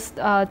use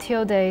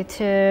tilde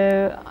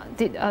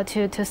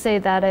to say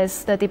that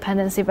is the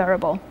dependency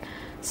variable.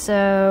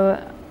 So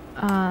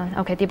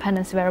okay,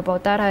 dependency variable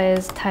data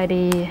is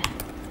tidy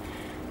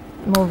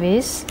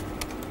movies.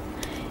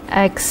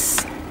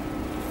 X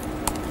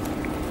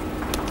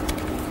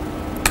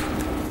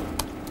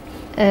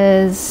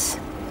is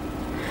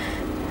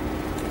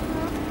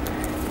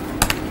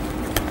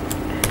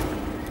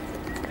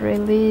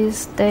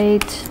release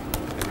date,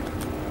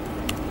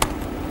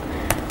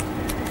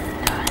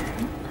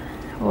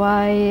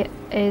 Y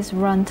is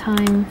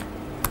runtime,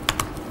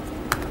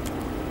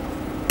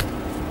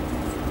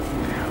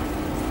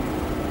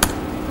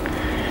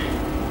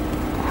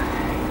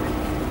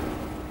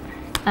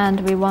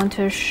 and we want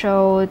to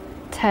show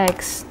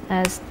text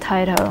as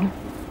title.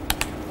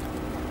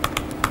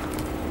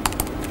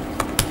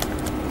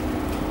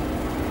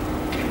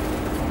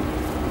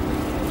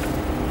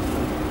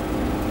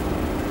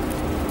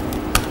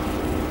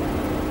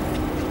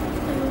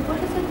 What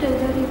does the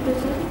tilde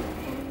represent?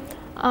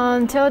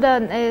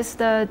 Tilde is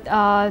the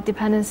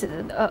dependency.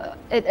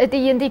 It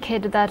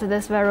indicates that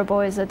this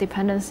variable is a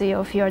dependency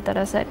of your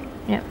dataset.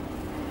 Yeah.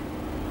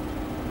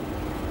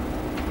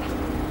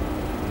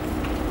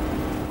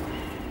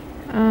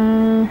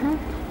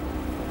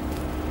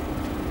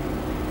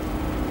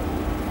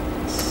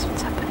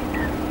 What's happening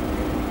now?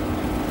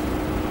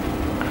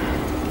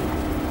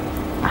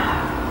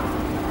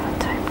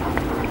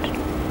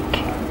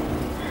 Okay.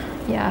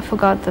 Yeah, I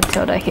forgot the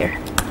tilde here.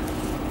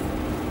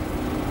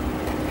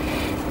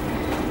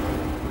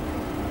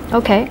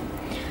 Okay,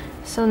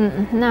 so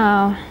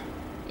now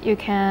you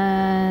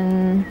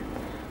can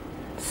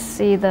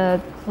see the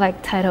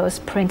title is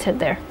printed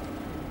there,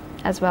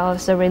 as well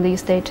as the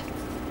release date.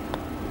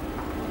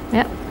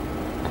 Yeah.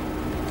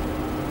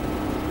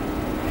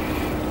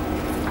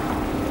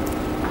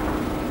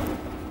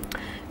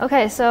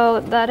 Okay, so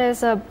that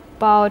is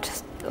about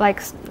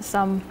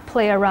some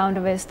play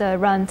around with the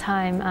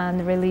runtime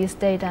and release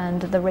date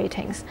and the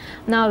ratings.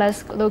 Now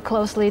let's look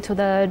closely to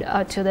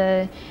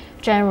the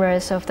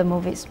genres of the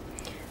movies.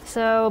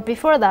 So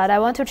before that, I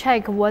want to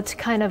check what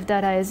kind of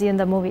data is in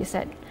the movie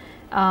set.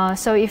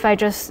 So if I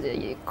just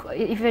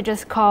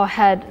call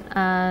head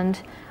and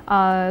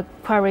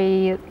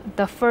query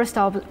the first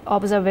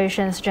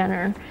observations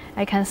genre,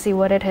 I can see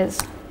what it is.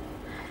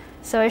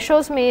 So it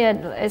shows me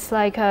it's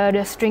like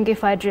the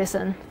stringified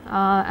JSON,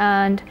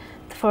 and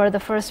for the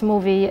first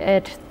movie,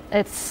 it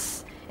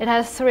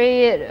has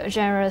three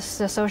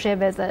genres associated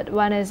with it.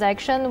 One is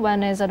action,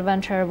 one is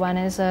adventure, one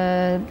is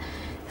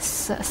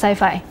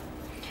sci-fi.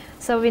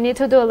 So we need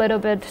to do a little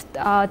bit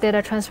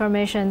data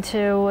transformation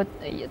to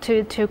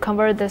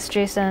convert this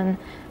JSON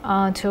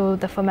to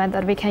the format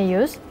that we can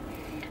use.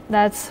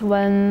 That's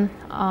when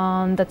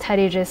the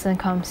tidyjson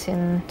comes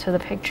into the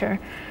picture.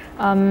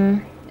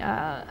 I'm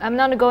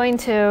not going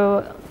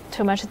to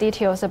too much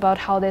details about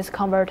how this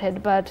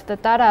converted, but the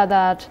data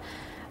that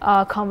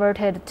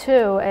converted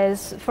to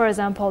is, for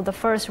example, the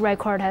first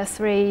record has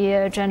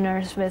three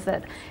genres with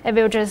it. If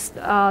you just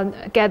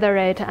gather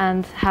it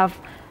and have,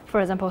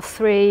 for example,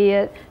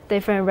 three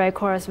different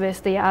records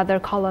with the other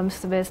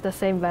columns with the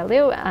same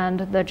value and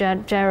the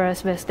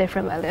genres with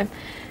different value.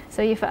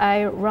 So if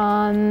I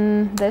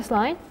run this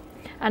line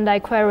and I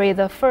query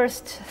the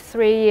first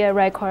three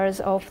records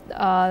of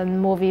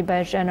movie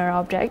by genre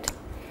object,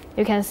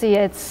 you can see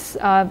it's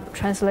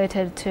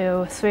translated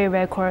to three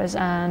records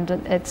and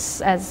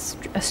it's as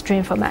a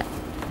string format.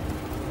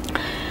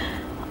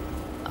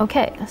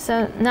 Okay,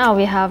 so now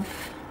we have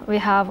we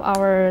have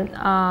our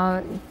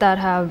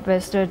data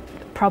with the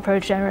proper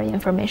genre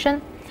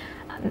information.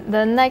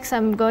 The next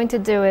I'm going to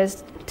do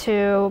is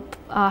to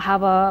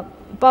have a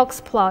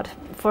box plot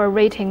for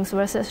ratings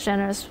versus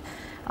genres,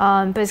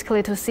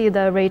 basically to see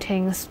the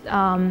ratings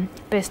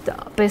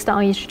based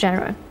on each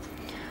genre.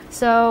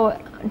 So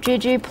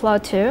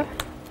ggplot2,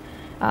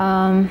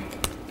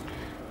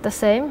 the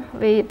same,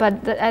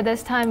 but at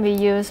this time we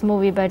use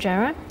movie by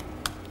genre,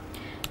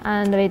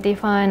 and we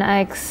define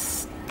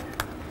X,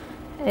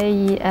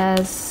 AE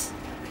as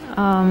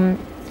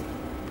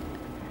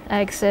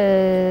X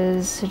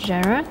is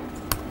genre,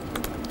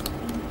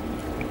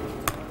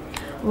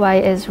 Y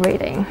is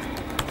rating.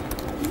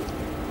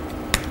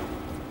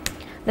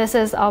 This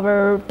is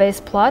our base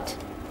plot.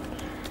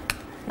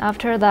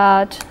 After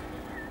that,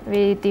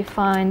 we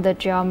define the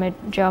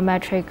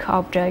geometric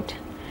object,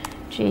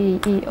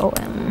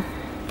 GEOM,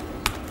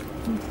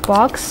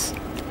 box,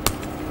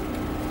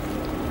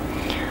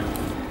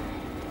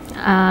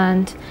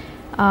 and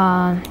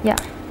yeah.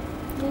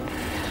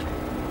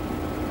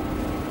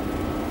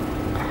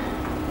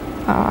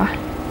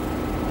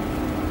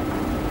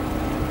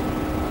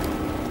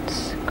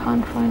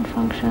 Can't find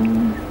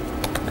function.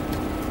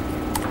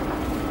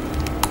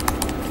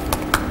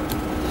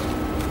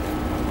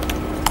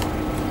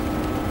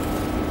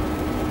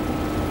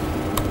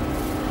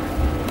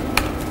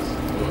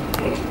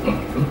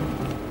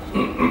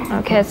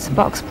 Okay, it's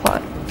box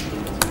plot.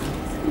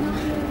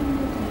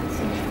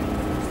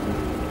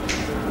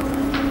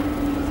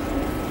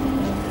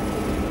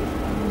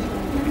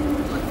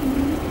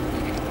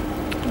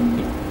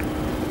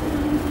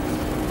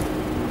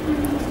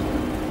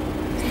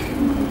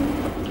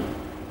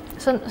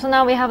 So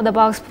now we have the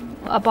box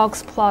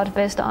plot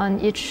based on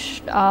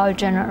each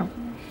genre,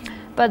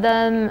 but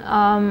then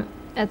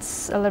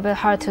it's a little bit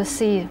hard to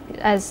see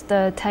as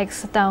the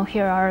texts down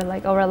here are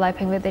like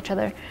overlapping with each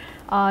other.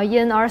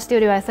 In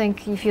RStudio, I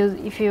think if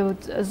you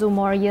zoom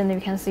more in, you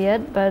can see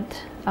it, but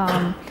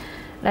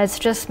let's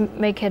just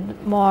make it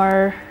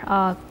more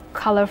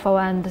colorful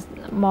and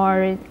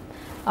more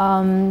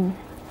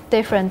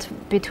different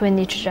between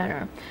each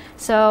genre.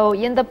 So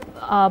in the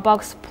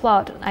box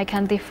plot, I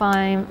can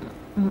define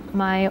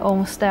my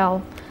own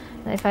style.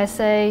 If I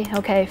say,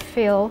 okay,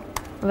 fill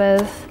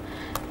with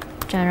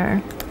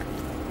genre,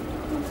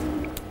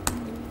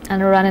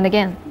 and run it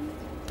again,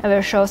 I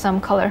will show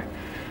some color,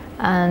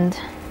 and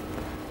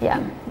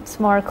yeah, it's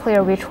more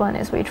clear which one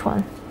is which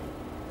one.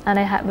 And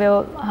I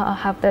will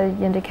have the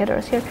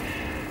indicators here.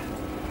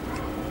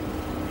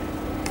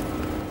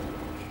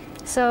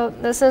 So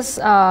this is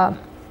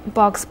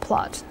box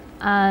plot,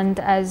 and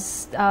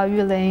as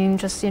Yulin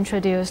just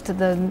introduced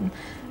the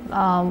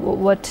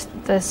what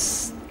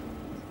this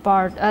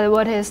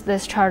what is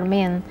this chart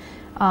mean?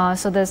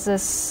 So this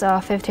is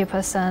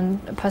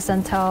 50%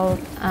 percentile,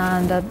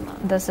 and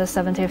this is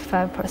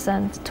 75%,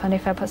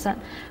 25%,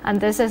 and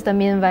this is the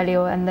mean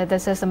value, and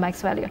this is the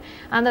max value.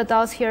 And the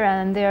dots here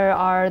and there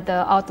are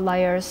the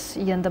outliers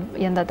in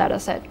the data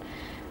set.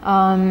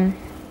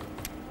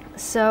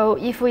 So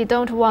if we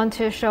don't want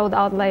to show the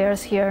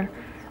outliers here,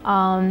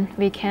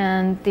 we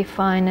can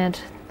define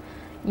it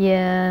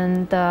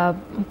in the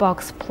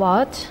box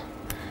plot,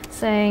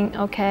 saying,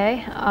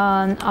 okay,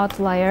 an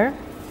outlier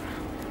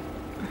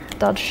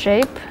dot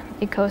shape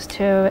equals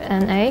to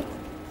NA.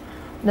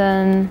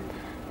 Then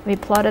we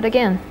plot it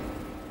again.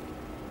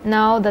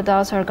 Now the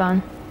dots are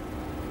gone.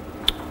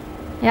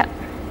 Yeah.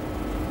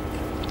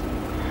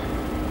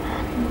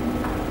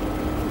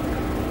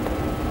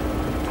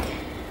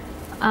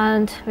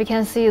 And we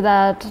can see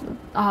that,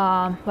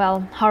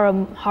 well,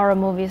 horror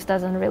movies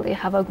doesn't really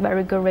have a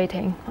very good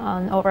rating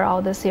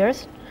overall this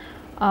year's.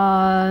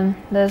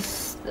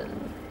 This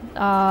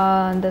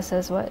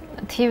is what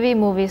TV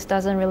movies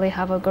doesn't really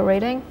have a good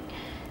rating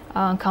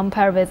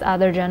compared with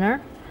other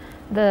genre.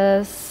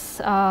 This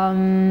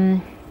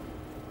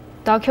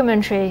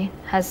documentary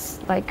has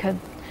like a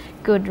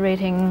good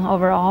rating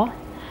overall.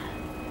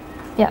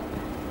 Yeah.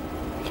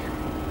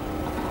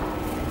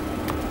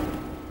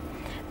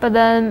 But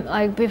then,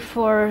 like,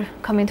 before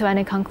coming to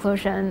any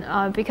conclusion,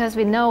 because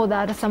we know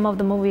that some of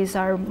the movies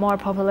are more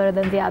popular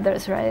than the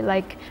others, right?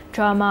 Like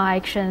drama,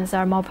 actions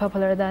are more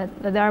popular. That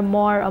there are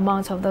more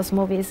amounts of those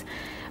movies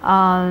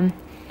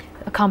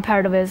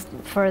compared with,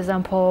 for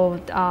example,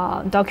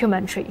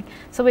 documentary.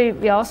 So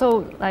we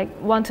also like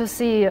want to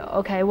see,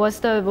 okay, what's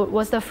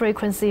the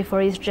frequency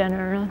for each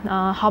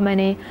genre? How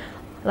many?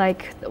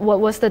 Like, what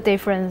was the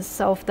difference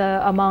of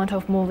the amount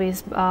of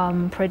movies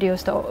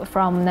produced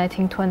from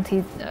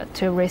 1920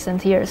 to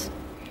recent years?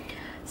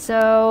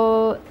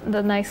 So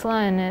the next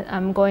line,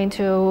 I'm going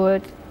to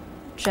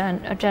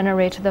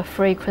generate the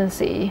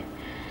frequency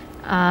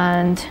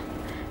and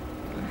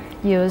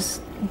use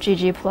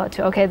ggplot2.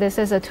 Okay, this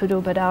is a to-do,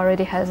 but I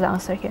already has the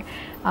answer here.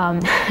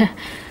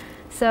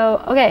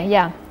 So, okay,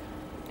 yeah.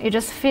 You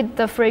just feed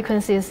the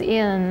frequencies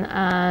in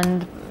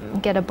and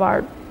get a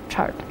bar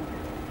chart.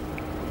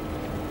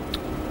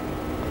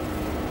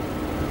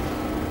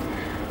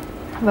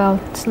 Well,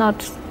 it's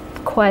not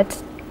quite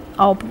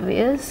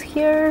obvious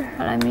here.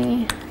 Let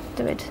me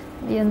do it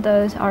in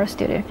the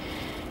RStudio.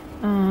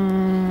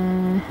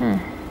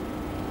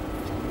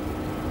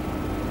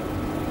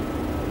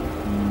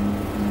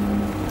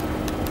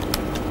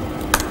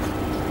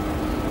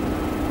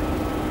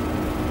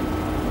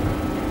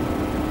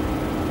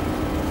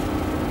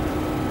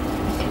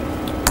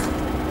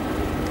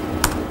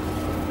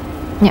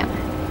 Yeah.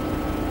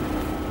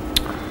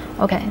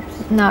 Okay,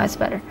 now it's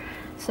better.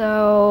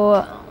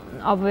 So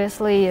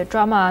obviously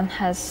drama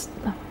has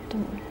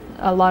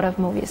a lot of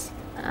movies,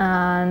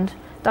 and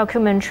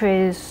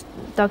documentaries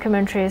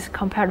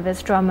compared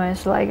with drama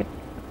is like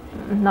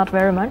not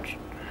very much.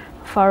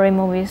 Foreign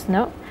movies,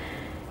 no.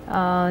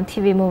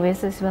 TV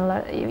movies is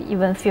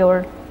even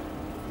fewer.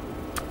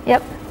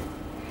 Yep.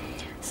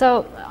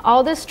 So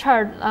all this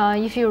chart,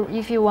 if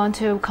you want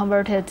to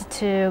convert it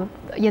to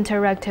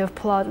interactive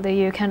plotly,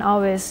 you can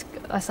always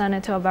assign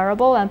it to a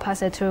variable and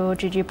pass it to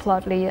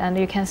ggplotly, and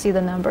you can see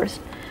the numbers.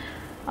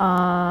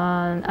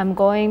 I'm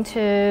going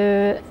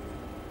to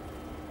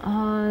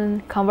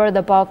convert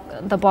the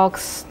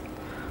box.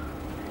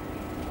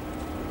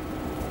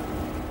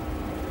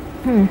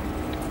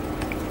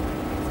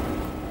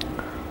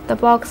 The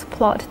box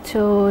plot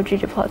to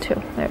ggplot2.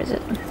 Where is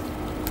it?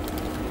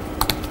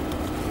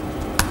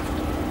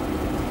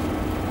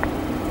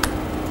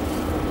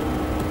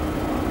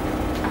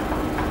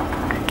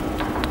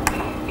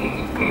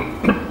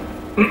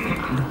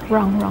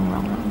 Wrong.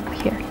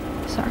 Here.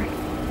 Sorry.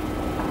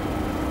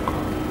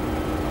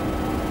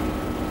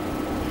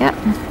 Yeah.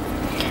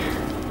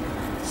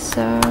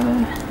 So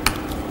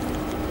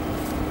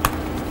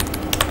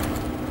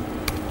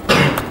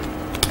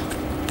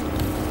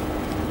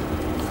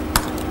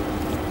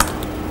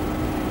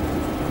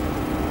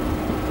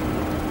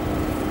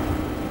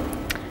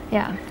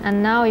yeah,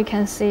 and now you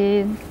can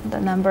see the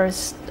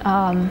numbers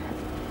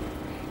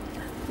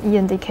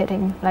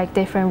indicating like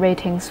different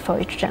ratings for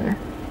each genre.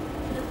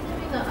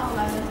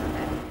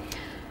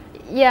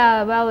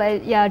 Yeah, well,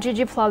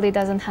 ggplotly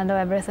doesn't handle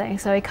everything,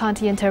 so it can't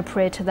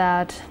interpret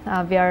that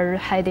we are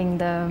hiding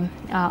the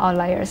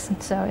outliers,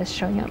 so it's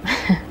showing up.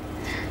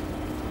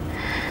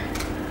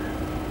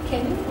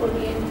 Can you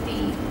orient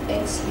the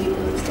X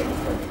labels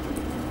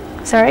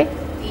for Sorry?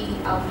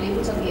 the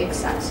labels on the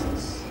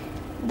X-axis?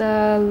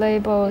 The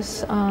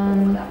labels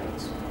on...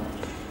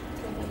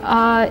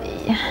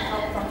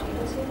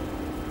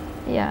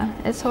 yeah,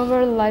 it's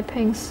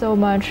overlapping so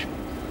much.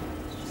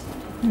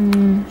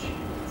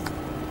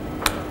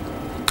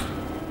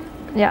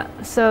 Yeah,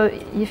 so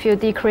if you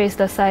decrease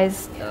the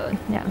size,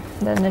 yeah,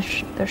 then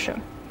they'll show.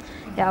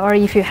 Yeah, or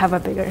if you have a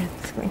bigger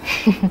screen. I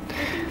think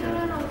there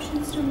are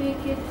options to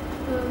make it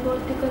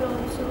vertical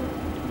also.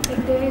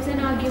 Like there is an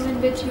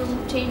argument which you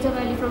change the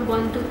value from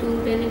 1 to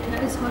 2, then it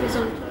has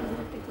horizontal and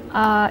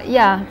vertical.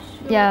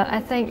 Yeah, I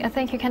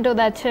think you can do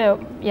that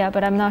too. Yeah,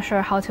 but I'm not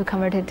sure how to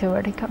convert it to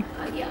vertical.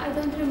 Yeah, I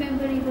don't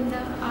remember even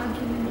the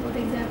argument what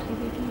exactly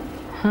they gave.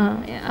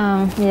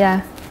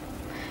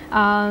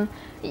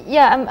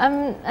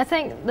 I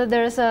think that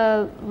there's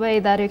a way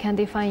that you can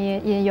define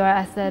it in your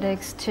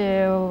aesthetics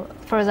to,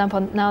 for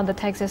example, now the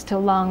text is too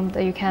long,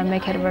 that you can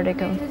make it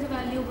vertical. If there's a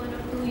value 1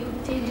 or 2, you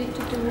change it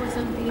to 2 or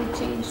something, it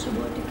changes to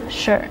vertical.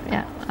 Sure,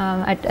 yeah.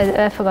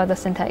 I forgot the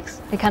syntax.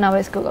 You can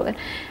always Google it.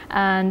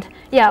 And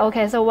yeah,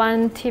 okay, so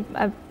one tip,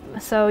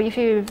 so if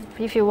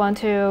you want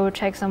to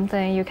check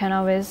something, you can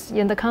always,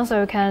 in the console,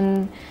 you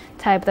can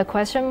type the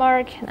question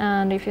mark,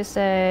 and if you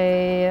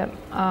say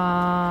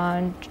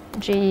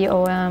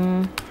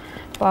GEOM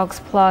box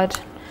plot,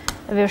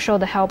 it will show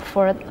the help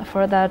for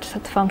that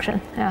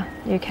function. Yeah,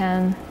 you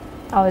can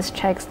always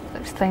check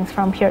things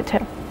from here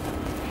too.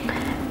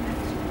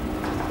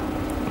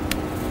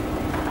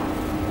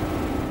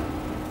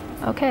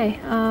 Okay,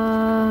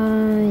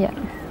 yeah,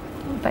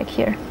 back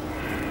here.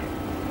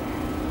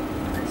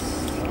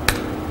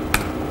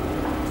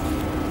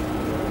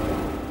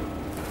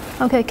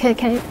 Okay,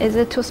 is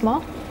it too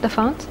small, the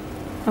font?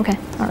 Okay,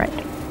 all right.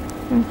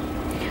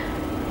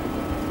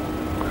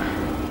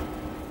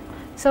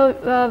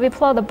 So we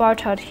plot the bar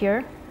chart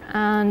here,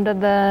 and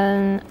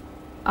then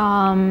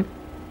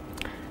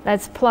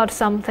let's plot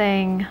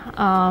something.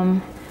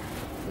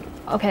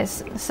 Okay,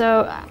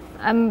 so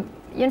I'm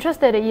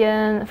interested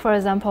in, for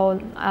example,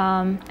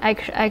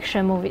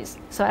 action movies.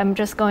 So I'm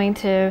just going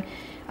to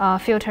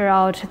filter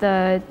out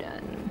the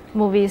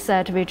movie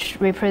set which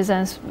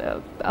represents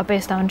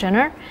based on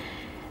genre,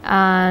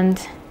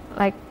 and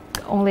like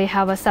only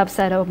have a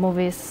subset of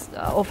movies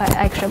of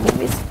action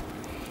movies.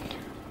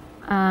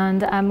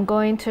 And I'm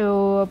going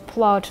to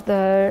plot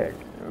the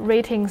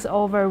ratings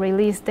over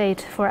release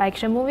date for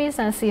action movies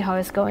and see how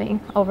it's going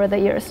over the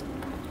years.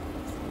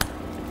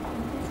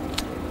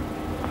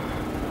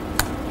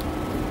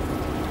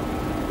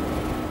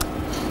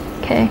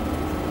 Okay.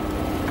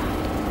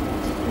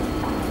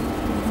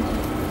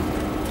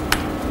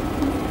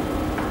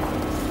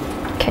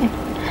 Okay.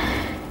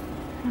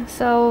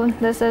 So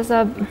this is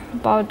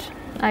about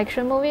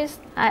action movies.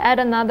 I add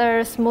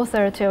another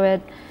smoother to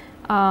it,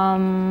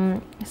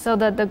 so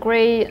that the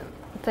gray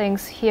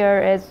things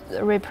here is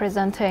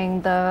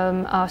representing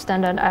the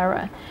standard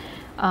error.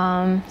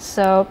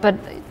 But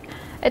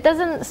It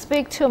doesn't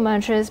speak too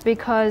much, is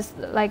because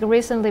like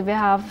recently we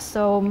have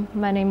so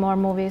many more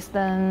movies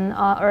than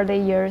early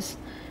years,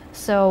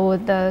 so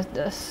the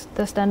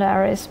standard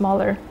area is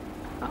smaller.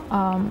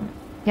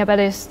 Yeah, but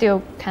you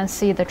still can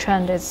see the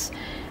trend is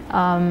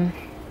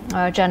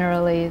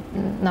generally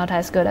not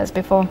as good as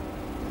before.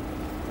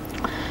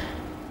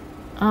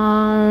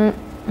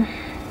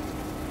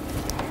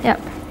 Yeah,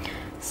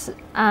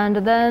 and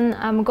then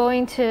I'm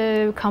going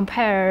to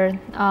compare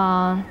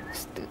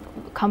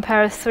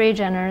three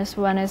genres.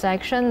 One is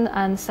action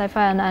and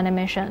sci-fi and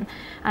animation,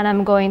 and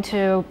I'm going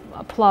to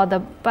plot the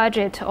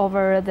budget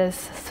over these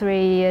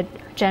three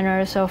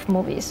genres of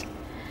movies.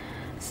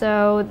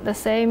 So the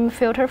same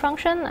filter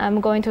function,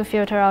 I'm going to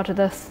filter out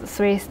the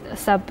three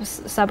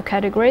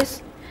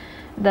subcategories.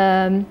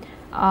 The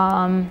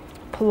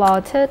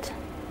plotted,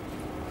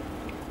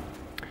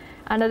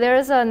 and there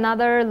is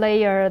another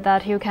layer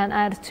that you can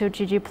add to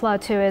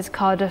ggplot2. It's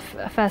called a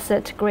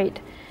facet grid.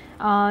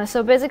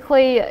 So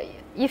basically,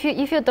 if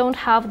you don't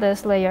have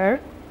this layer,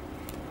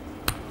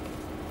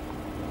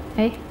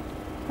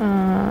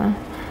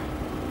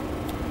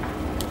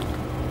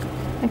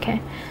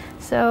 okay,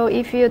 so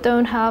if you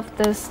don't have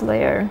this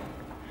layer,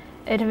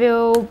 it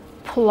will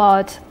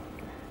plot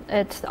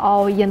it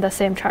all in the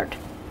same chart.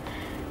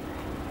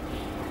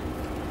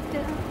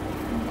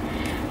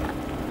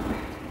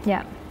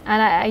 Yeah,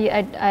 and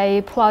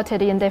I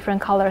plotted in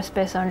different colors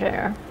based on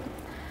genre.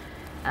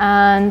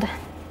 And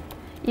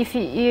if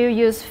you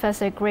use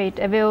facet grid,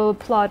 it will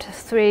plot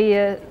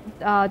three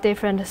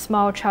different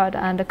small chart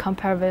and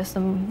compare with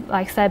them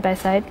like side by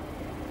side.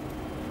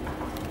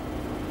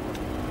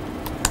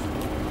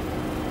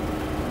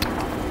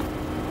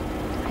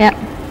 Yeah,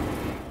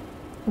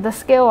 the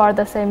scale are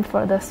the same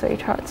for the three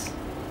charts.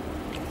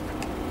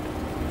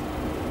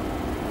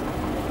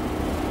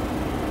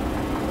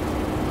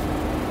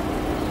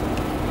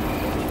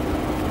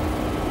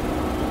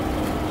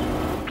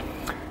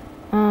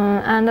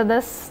 And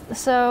this,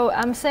 so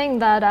I'm saying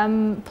that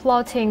I'm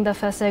plotting the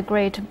facet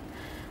grid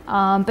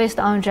based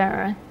on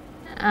genre,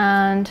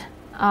 and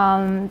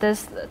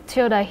this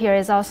tilde here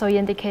is also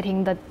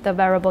indicating the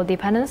variable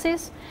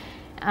dependencies,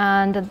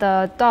 and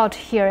the dot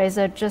here is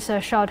just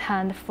a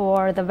shorthand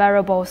for the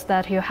variables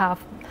that you have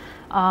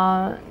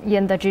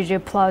in the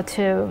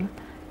ggplot2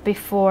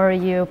 before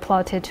you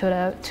plot it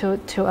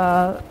to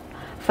a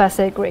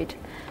facet grid.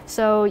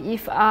 So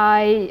if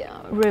I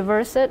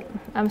reverse it,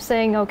 I'm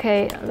saying,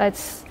 okay,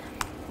 let's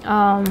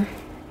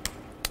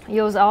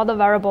use all the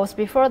variables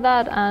before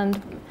that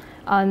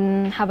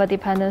and have a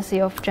dependency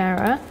of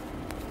genre.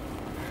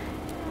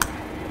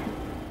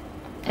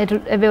 It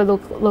will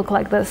look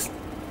like this.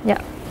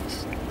 Yeah.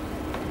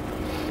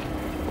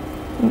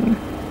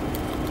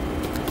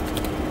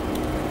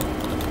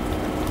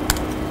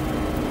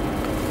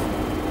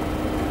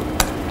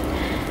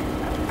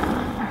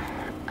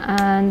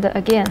 And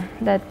again,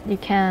 that you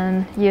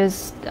can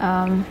use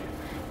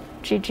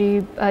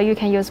you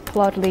can use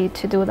Plotly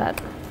to do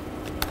that.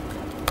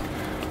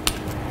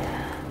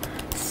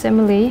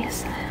 Similarly,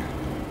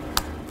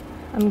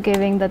 I'm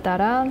giving the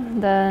data,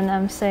 then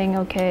I'm saying,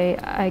 okay,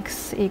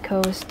 x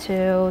equals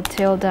to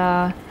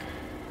tilde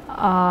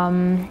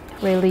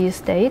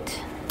release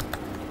date,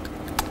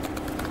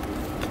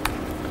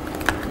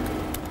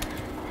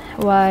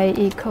 y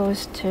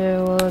equals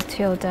to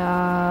tilde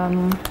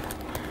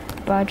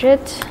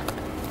budget,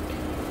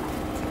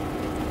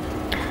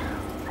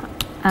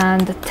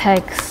 and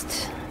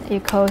text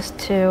equals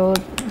to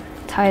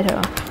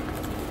title.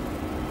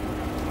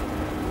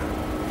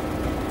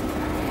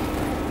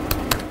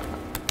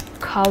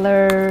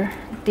 Color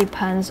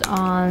depends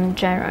on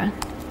genre.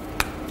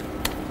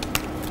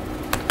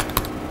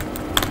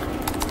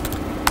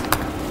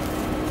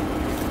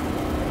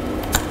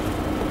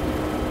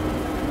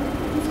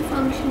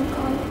 Function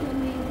called the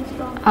name is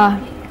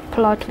wrong.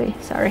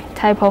 Plotly, sorry,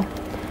 typo.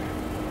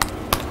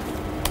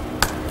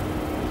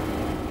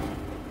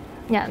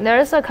 Yeah,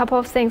 there's a couple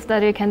of things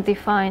that you can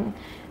define,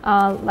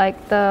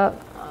 like the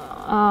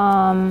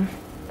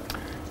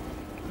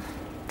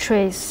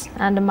trace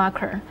and the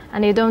marker,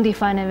 and you don't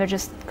define it, you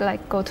just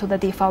like go to the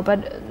default,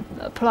 but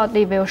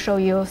Plotly will show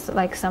you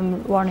like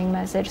some warning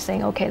message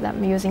saying, okay,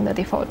 I'm using the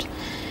default.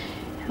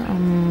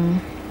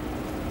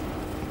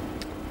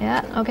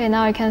 Yeah, okay,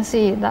 now I can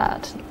see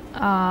that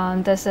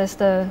this is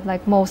the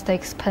like most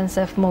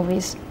expensive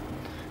movies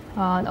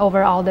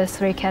over all the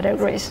three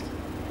categories.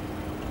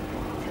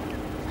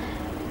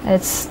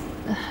 It's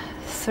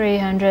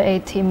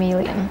 380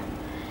 million,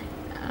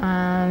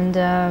 and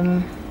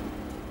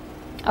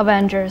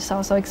Avengers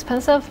also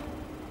expensive,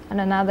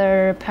 and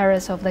another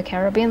Pirates of the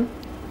Caribbean,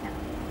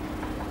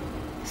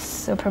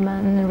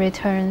 Superman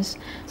Returns.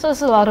 So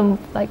it's a lot of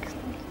like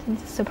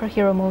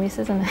superhero movies,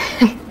 isn't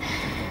it?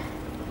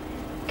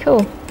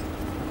 Cool.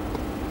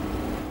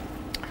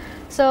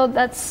 So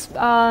that's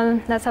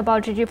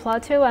about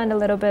ggplot2 and a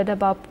little bit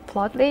about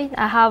Plotly.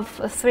 I have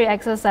 3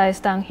 exercises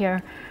down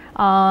here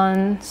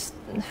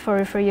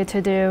for you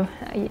to do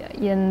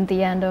in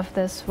the end of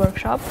this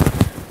workshop.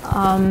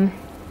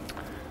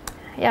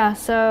 Yeah,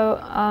 so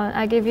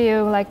I give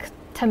you like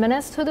 10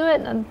 minutes to do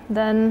it, and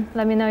then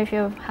let me know if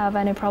you have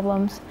any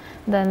problems.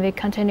 Then we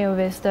continue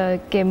with the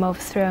Game of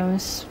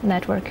Thrones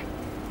network.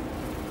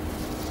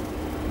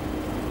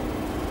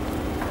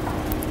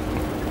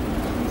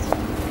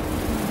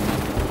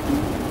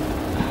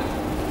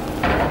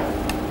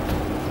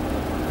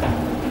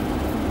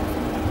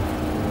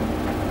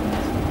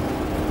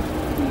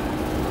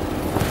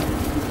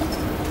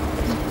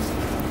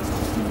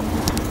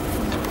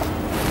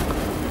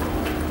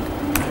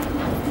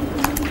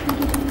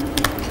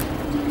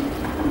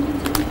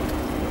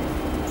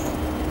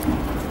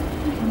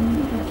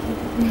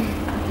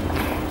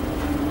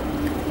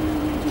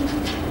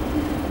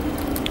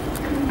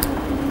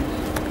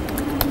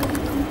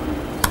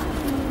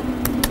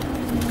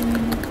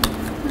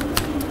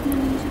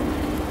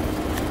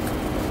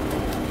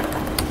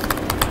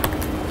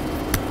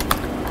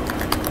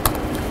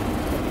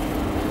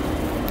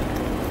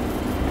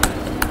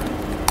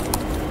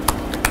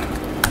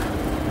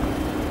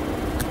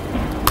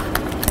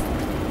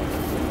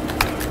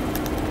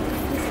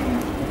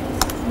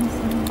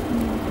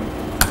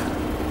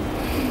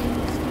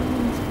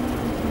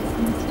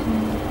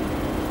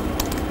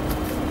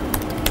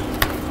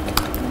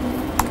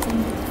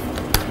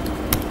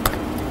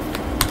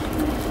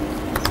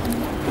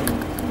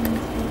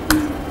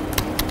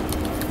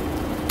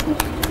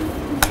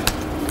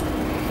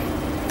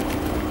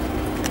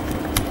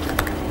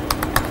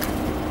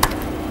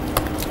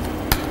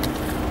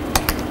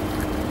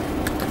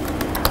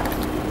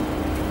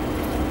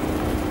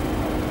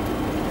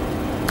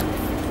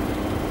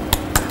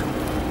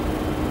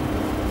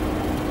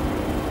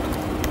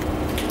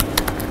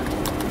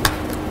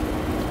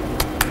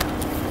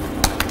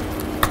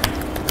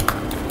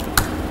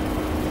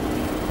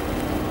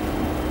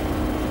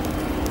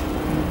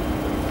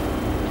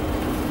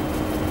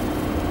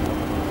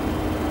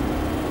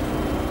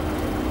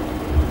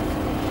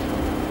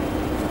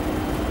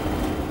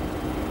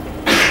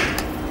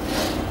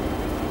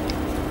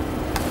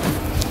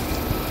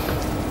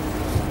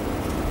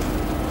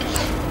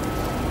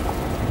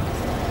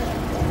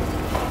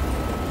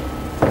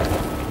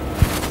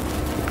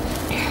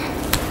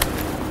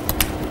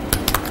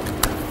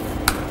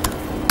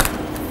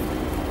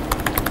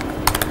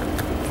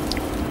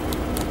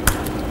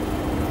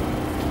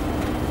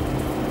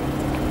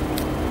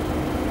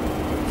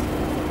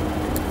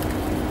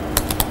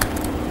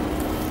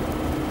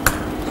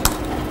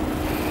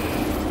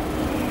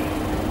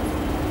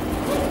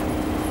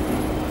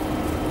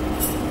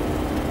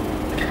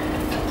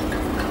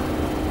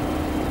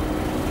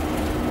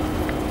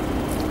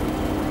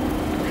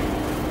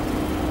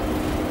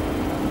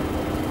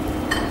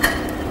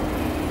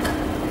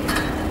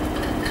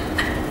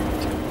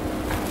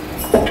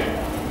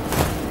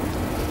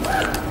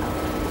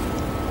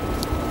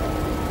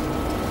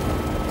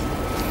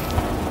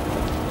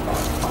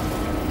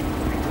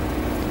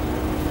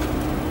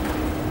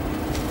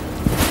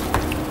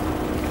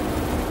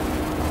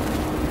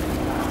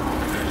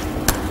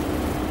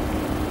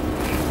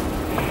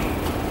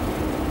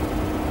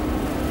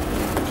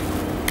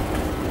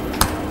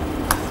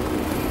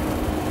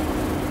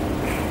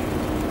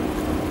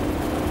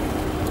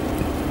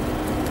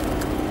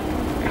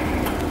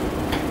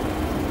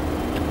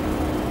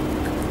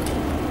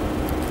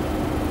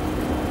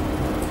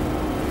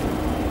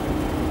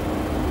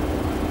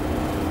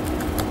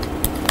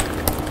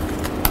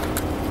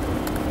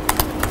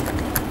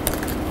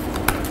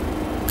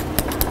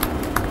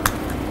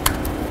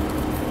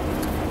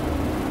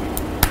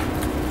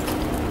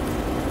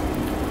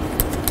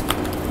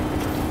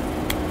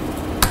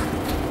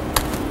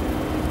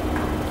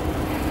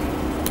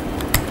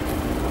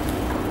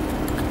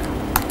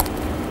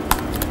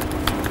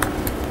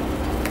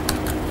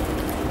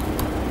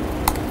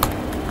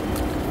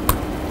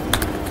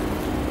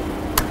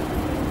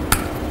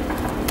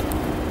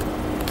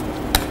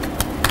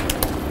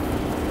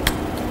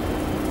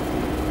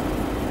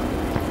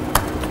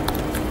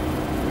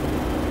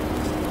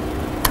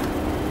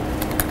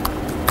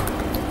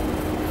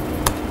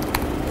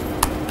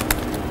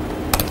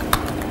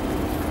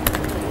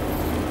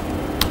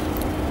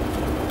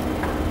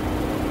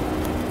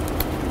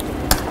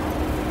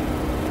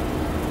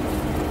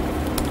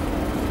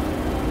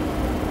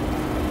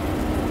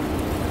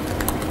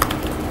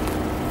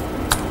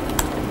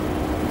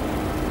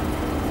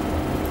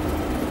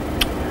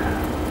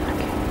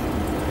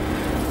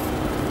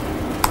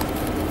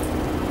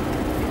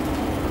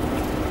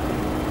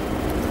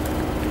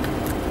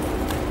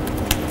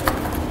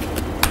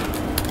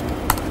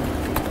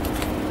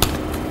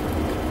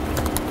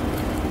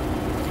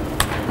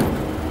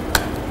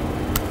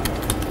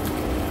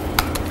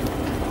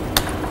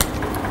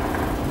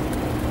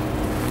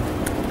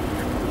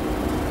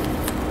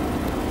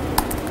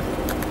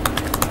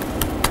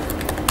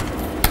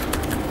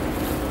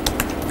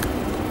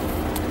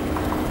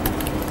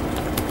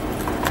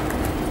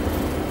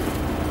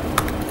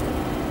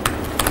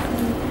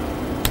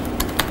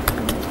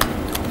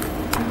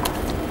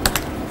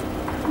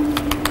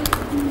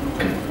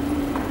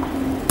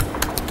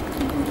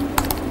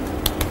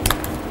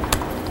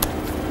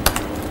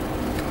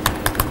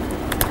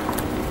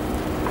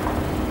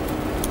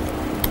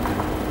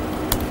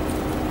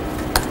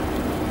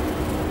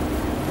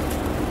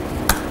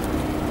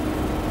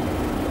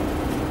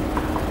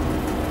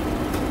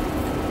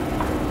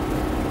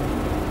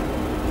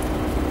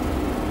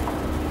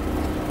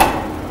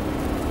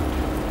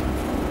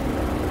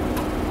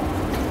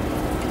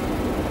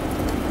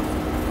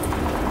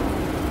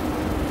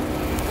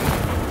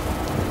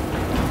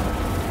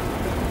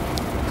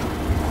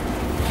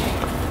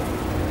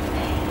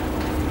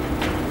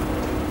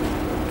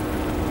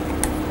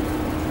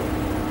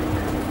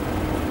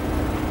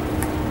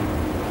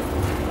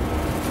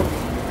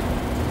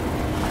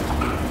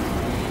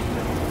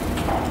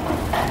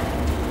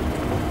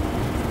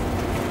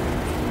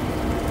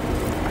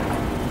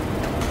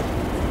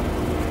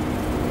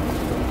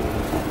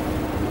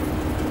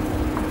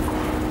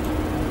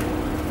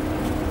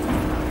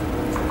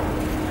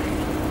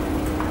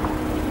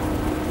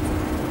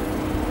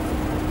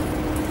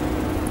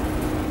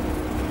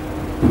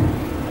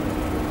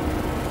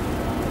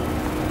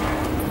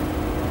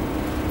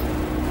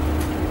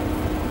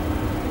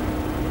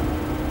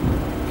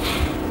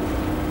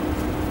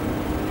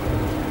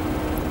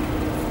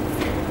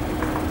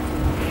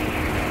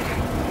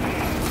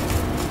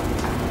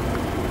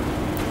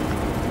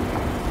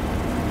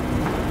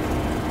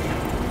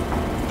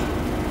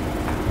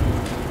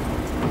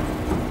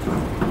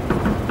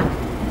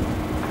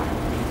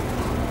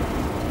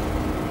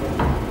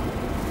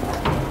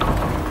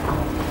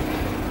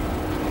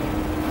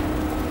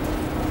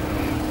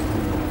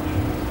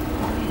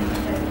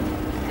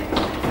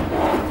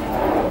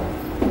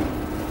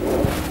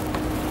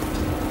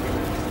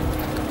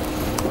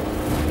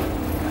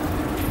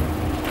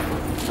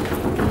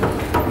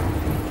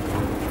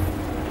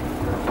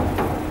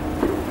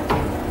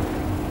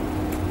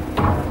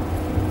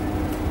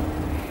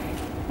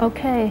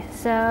 Okay,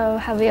 so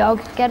have we all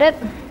get it?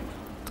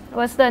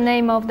 What's the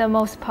name of the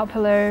most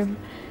popular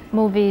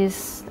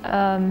movies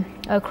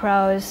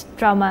across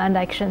drama and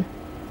action?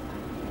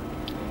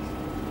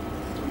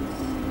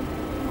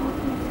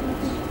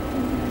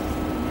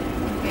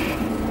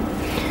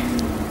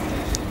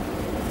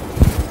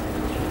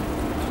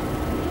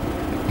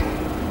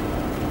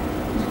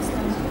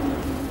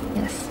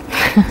 Yes.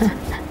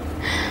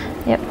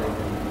 Yep.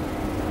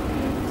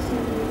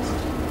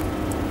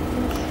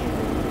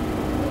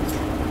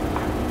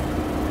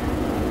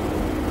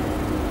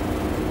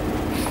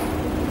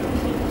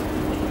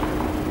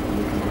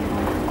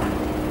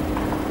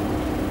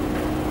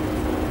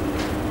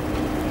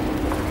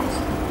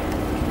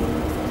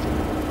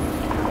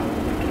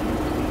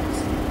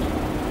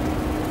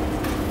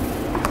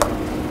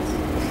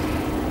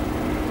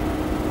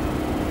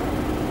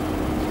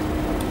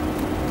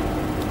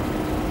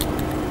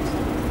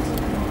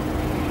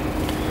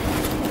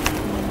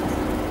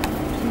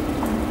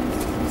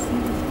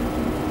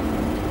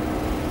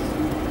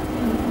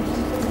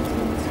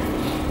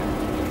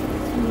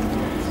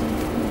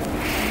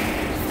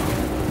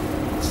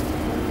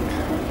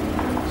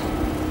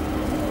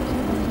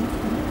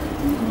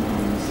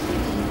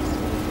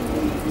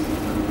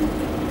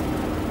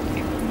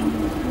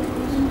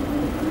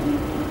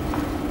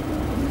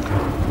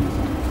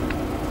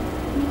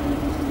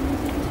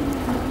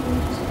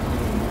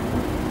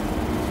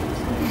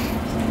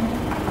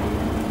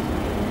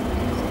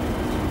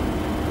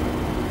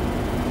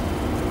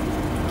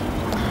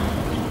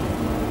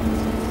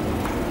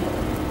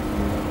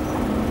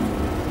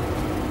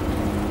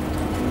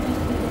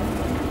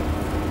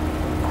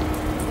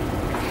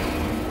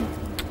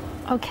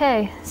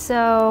 Okay,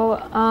 so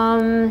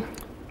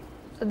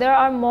there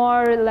are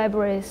more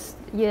libraries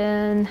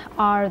in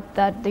R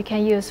that you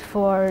can use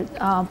for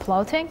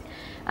plotting,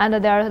 and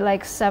there are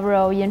like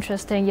several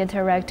interesting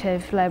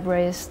interactive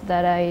libraries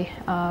that I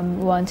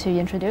want to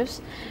introduce.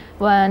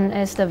 One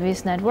is the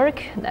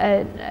visNetwork.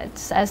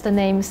 As the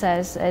name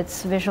says,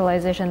 it's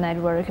visualization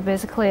network.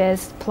 Basically,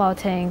 it's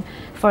plotting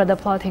for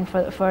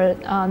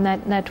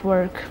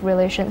network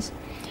relations.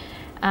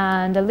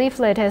 And the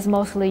leaflet is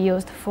mostly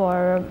used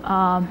for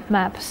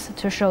maps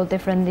to show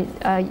different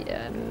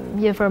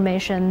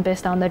information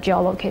based on the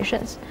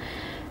geolocations.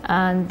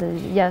 And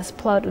yes,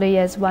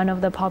 Plotly is one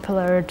of the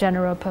popular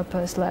general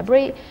purpose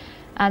library.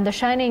 And the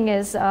Shining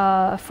is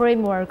a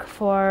framework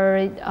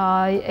for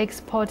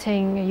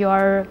exporting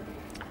your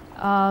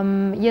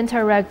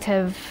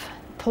interactive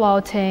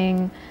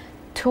plotting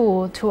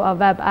tool to a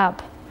web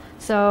app.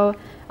 So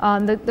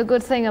the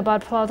good thing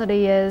about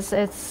Plotly is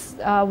it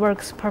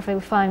works perfectly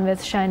fine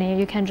with Shiny.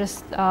 You can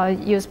just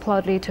use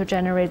Plotly to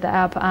generate the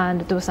app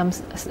and do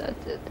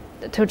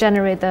to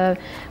generate the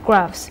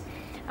graphs,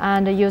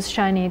 and use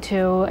Shiny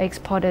to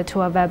export it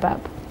to a web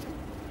app.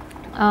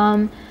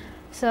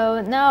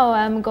 So now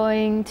I'm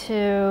going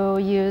to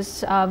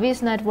use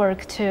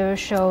visNetwork to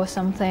show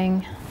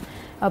something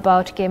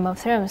about Game of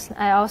Thrones.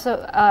 I also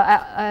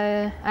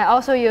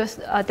use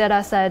a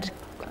dataset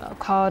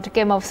called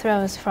Game of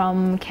Thrones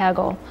from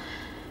Kaggle.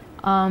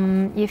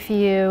 If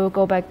you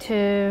go back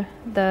to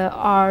the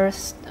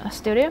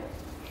rstudio,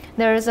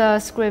 there is a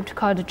script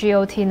called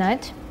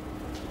GOTNet.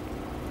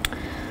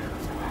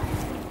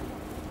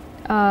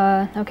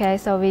 Okay,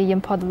 so we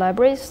import the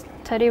libraries,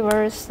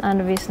 tidyverse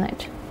and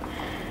visnet.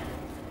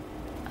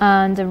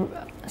 And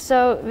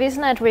so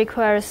visnet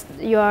requires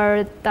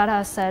your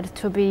data set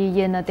to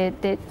be in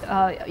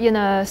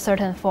a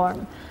certain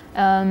form.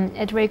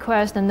 It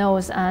requires the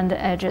nodes and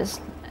the edges.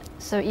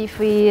 So if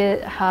we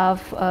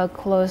have a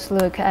close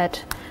look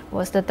at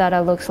what the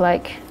data looks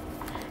like,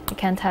 you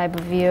can type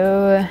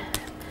view.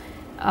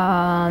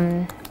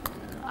 After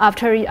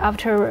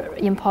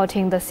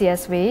importing the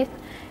CSV,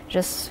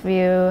 just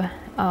view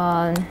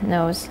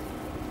nodes.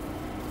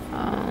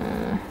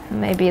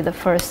 Maybe the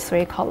first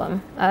three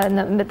column,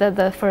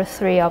 the first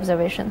three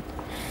observation.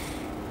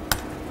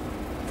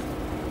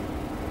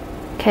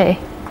 Okay.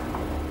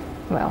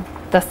 Well,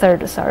 the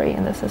third, sorry,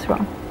 and this is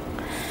wrong.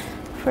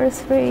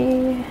 First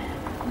three.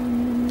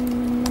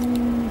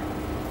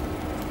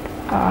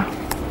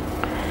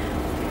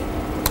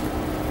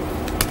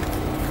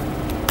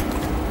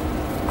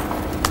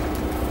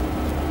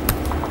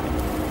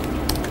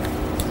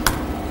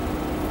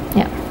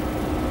 Yeah.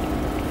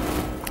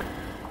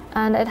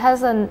 And it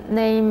has a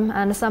name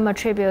and some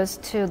attributes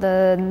to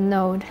the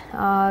node,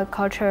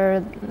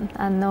 culture,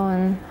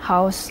 unknown,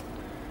 house,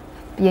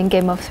 in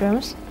Game of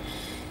Thrones.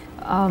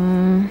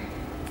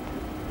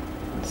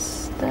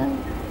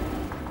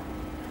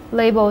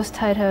 Labels,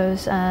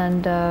 titles,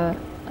 and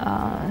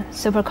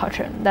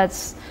superculture.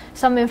 That's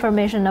some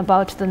information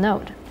about the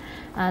node.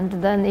 And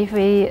then if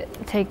we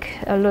take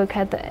a look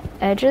at the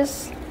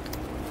edges,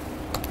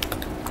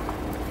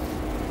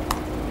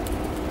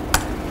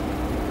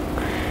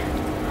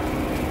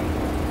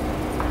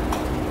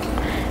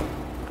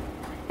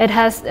 it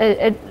has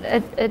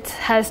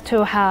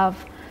to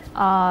have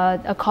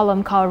a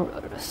column called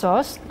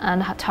source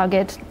and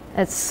target.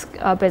 It's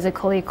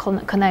basically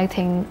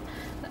connecting,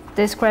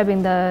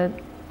 describing the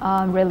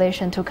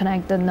relation to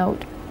connect the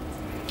node.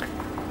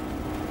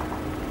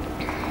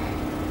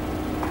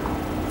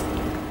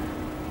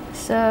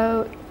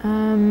 So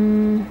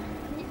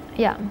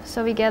yeah,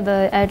 so we get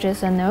the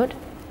edges and node,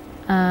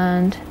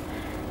 and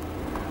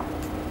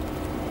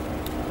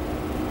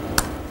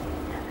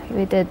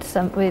we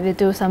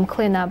do some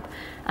cleanup,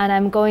 and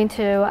I'm going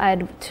to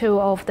add 2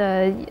 of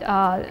the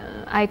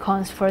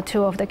icons for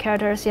 2 of the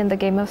characters in the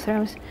Game of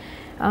Thrones.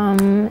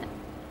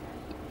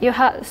 You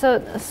have so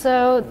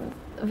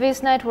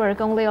visNetwork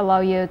only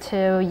allow you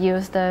to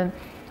use the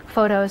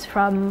photos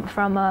from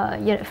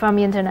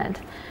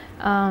internet.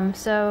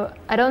 So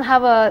I don't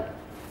have a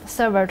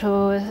server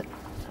to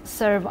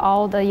serve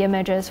all the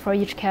images for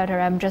each character.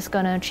 I'm just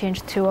gonna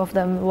change 2 of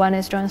them. One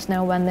is Jon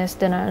Snow, one is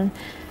Daenerys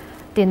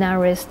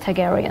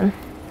Targaryen.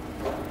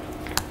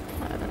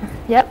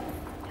 Yep.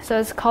 So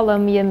it's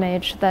column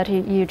image that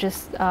you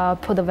just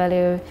put the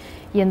value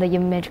in the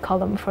image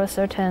column for a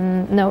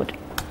certain node.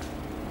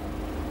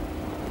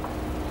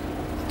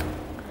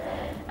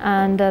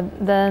 And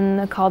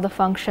then call the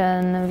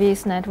function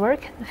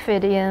visNetwork,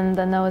 feed in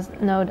the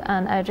node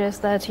and edges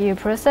that you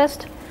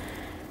processed,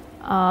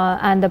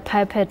 and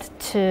pipe it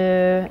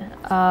to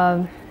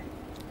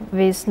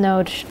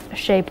visNode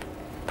shape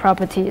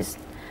properties.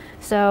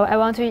 So I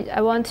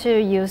want to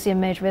use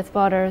image with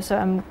border, so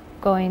I'm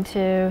going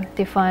to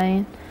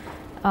define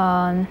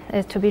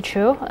it to be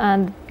true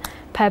and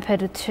pipe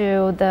it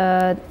to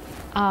the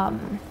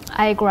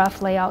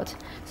iGraph layout.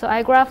 So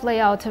iGraph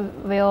layout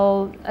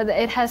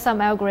it has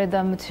some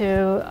algorithm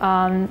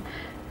to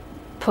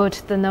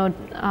put the node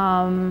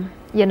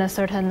in a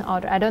certain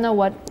order. I don't know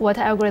what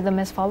algorithm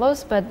it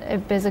follows, but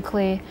it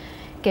basically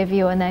gives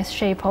you a nice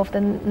shape of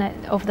the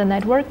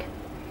network.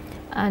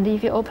 And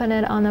if you open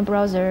it on a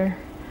browser,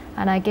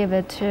 and I give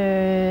it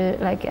 2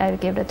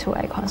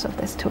 icons of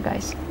these 2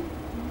 guys,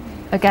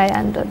 a guy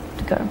and a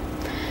girl.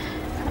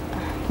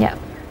 Yeah.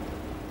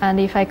 And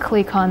if I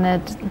click on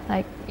it,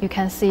 you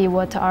can see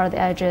what are the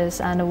edges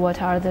and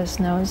what are the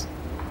nodes.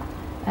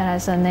 It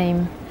has a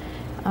name.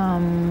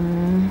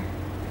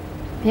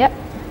 Yep.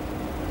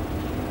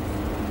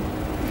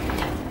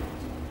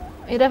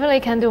 You definitely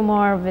can do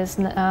more with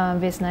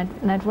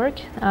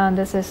visNetwork.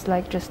 This is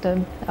just a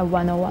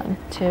 101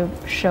 to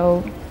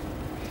show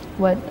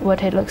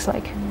what it looks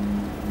like.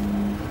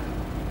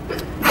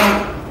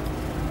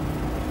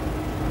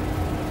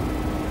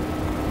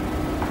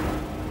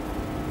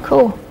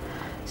 Cool.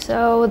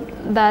 So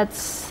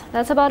that's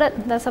about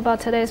it. That's about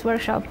today's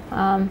workshop.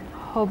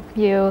 Hope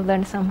you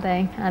learned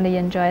something and you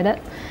enjoyed it.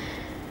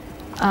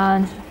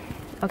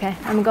 Okay,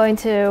 I'm going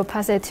to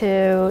pass it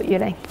to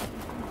Yuling.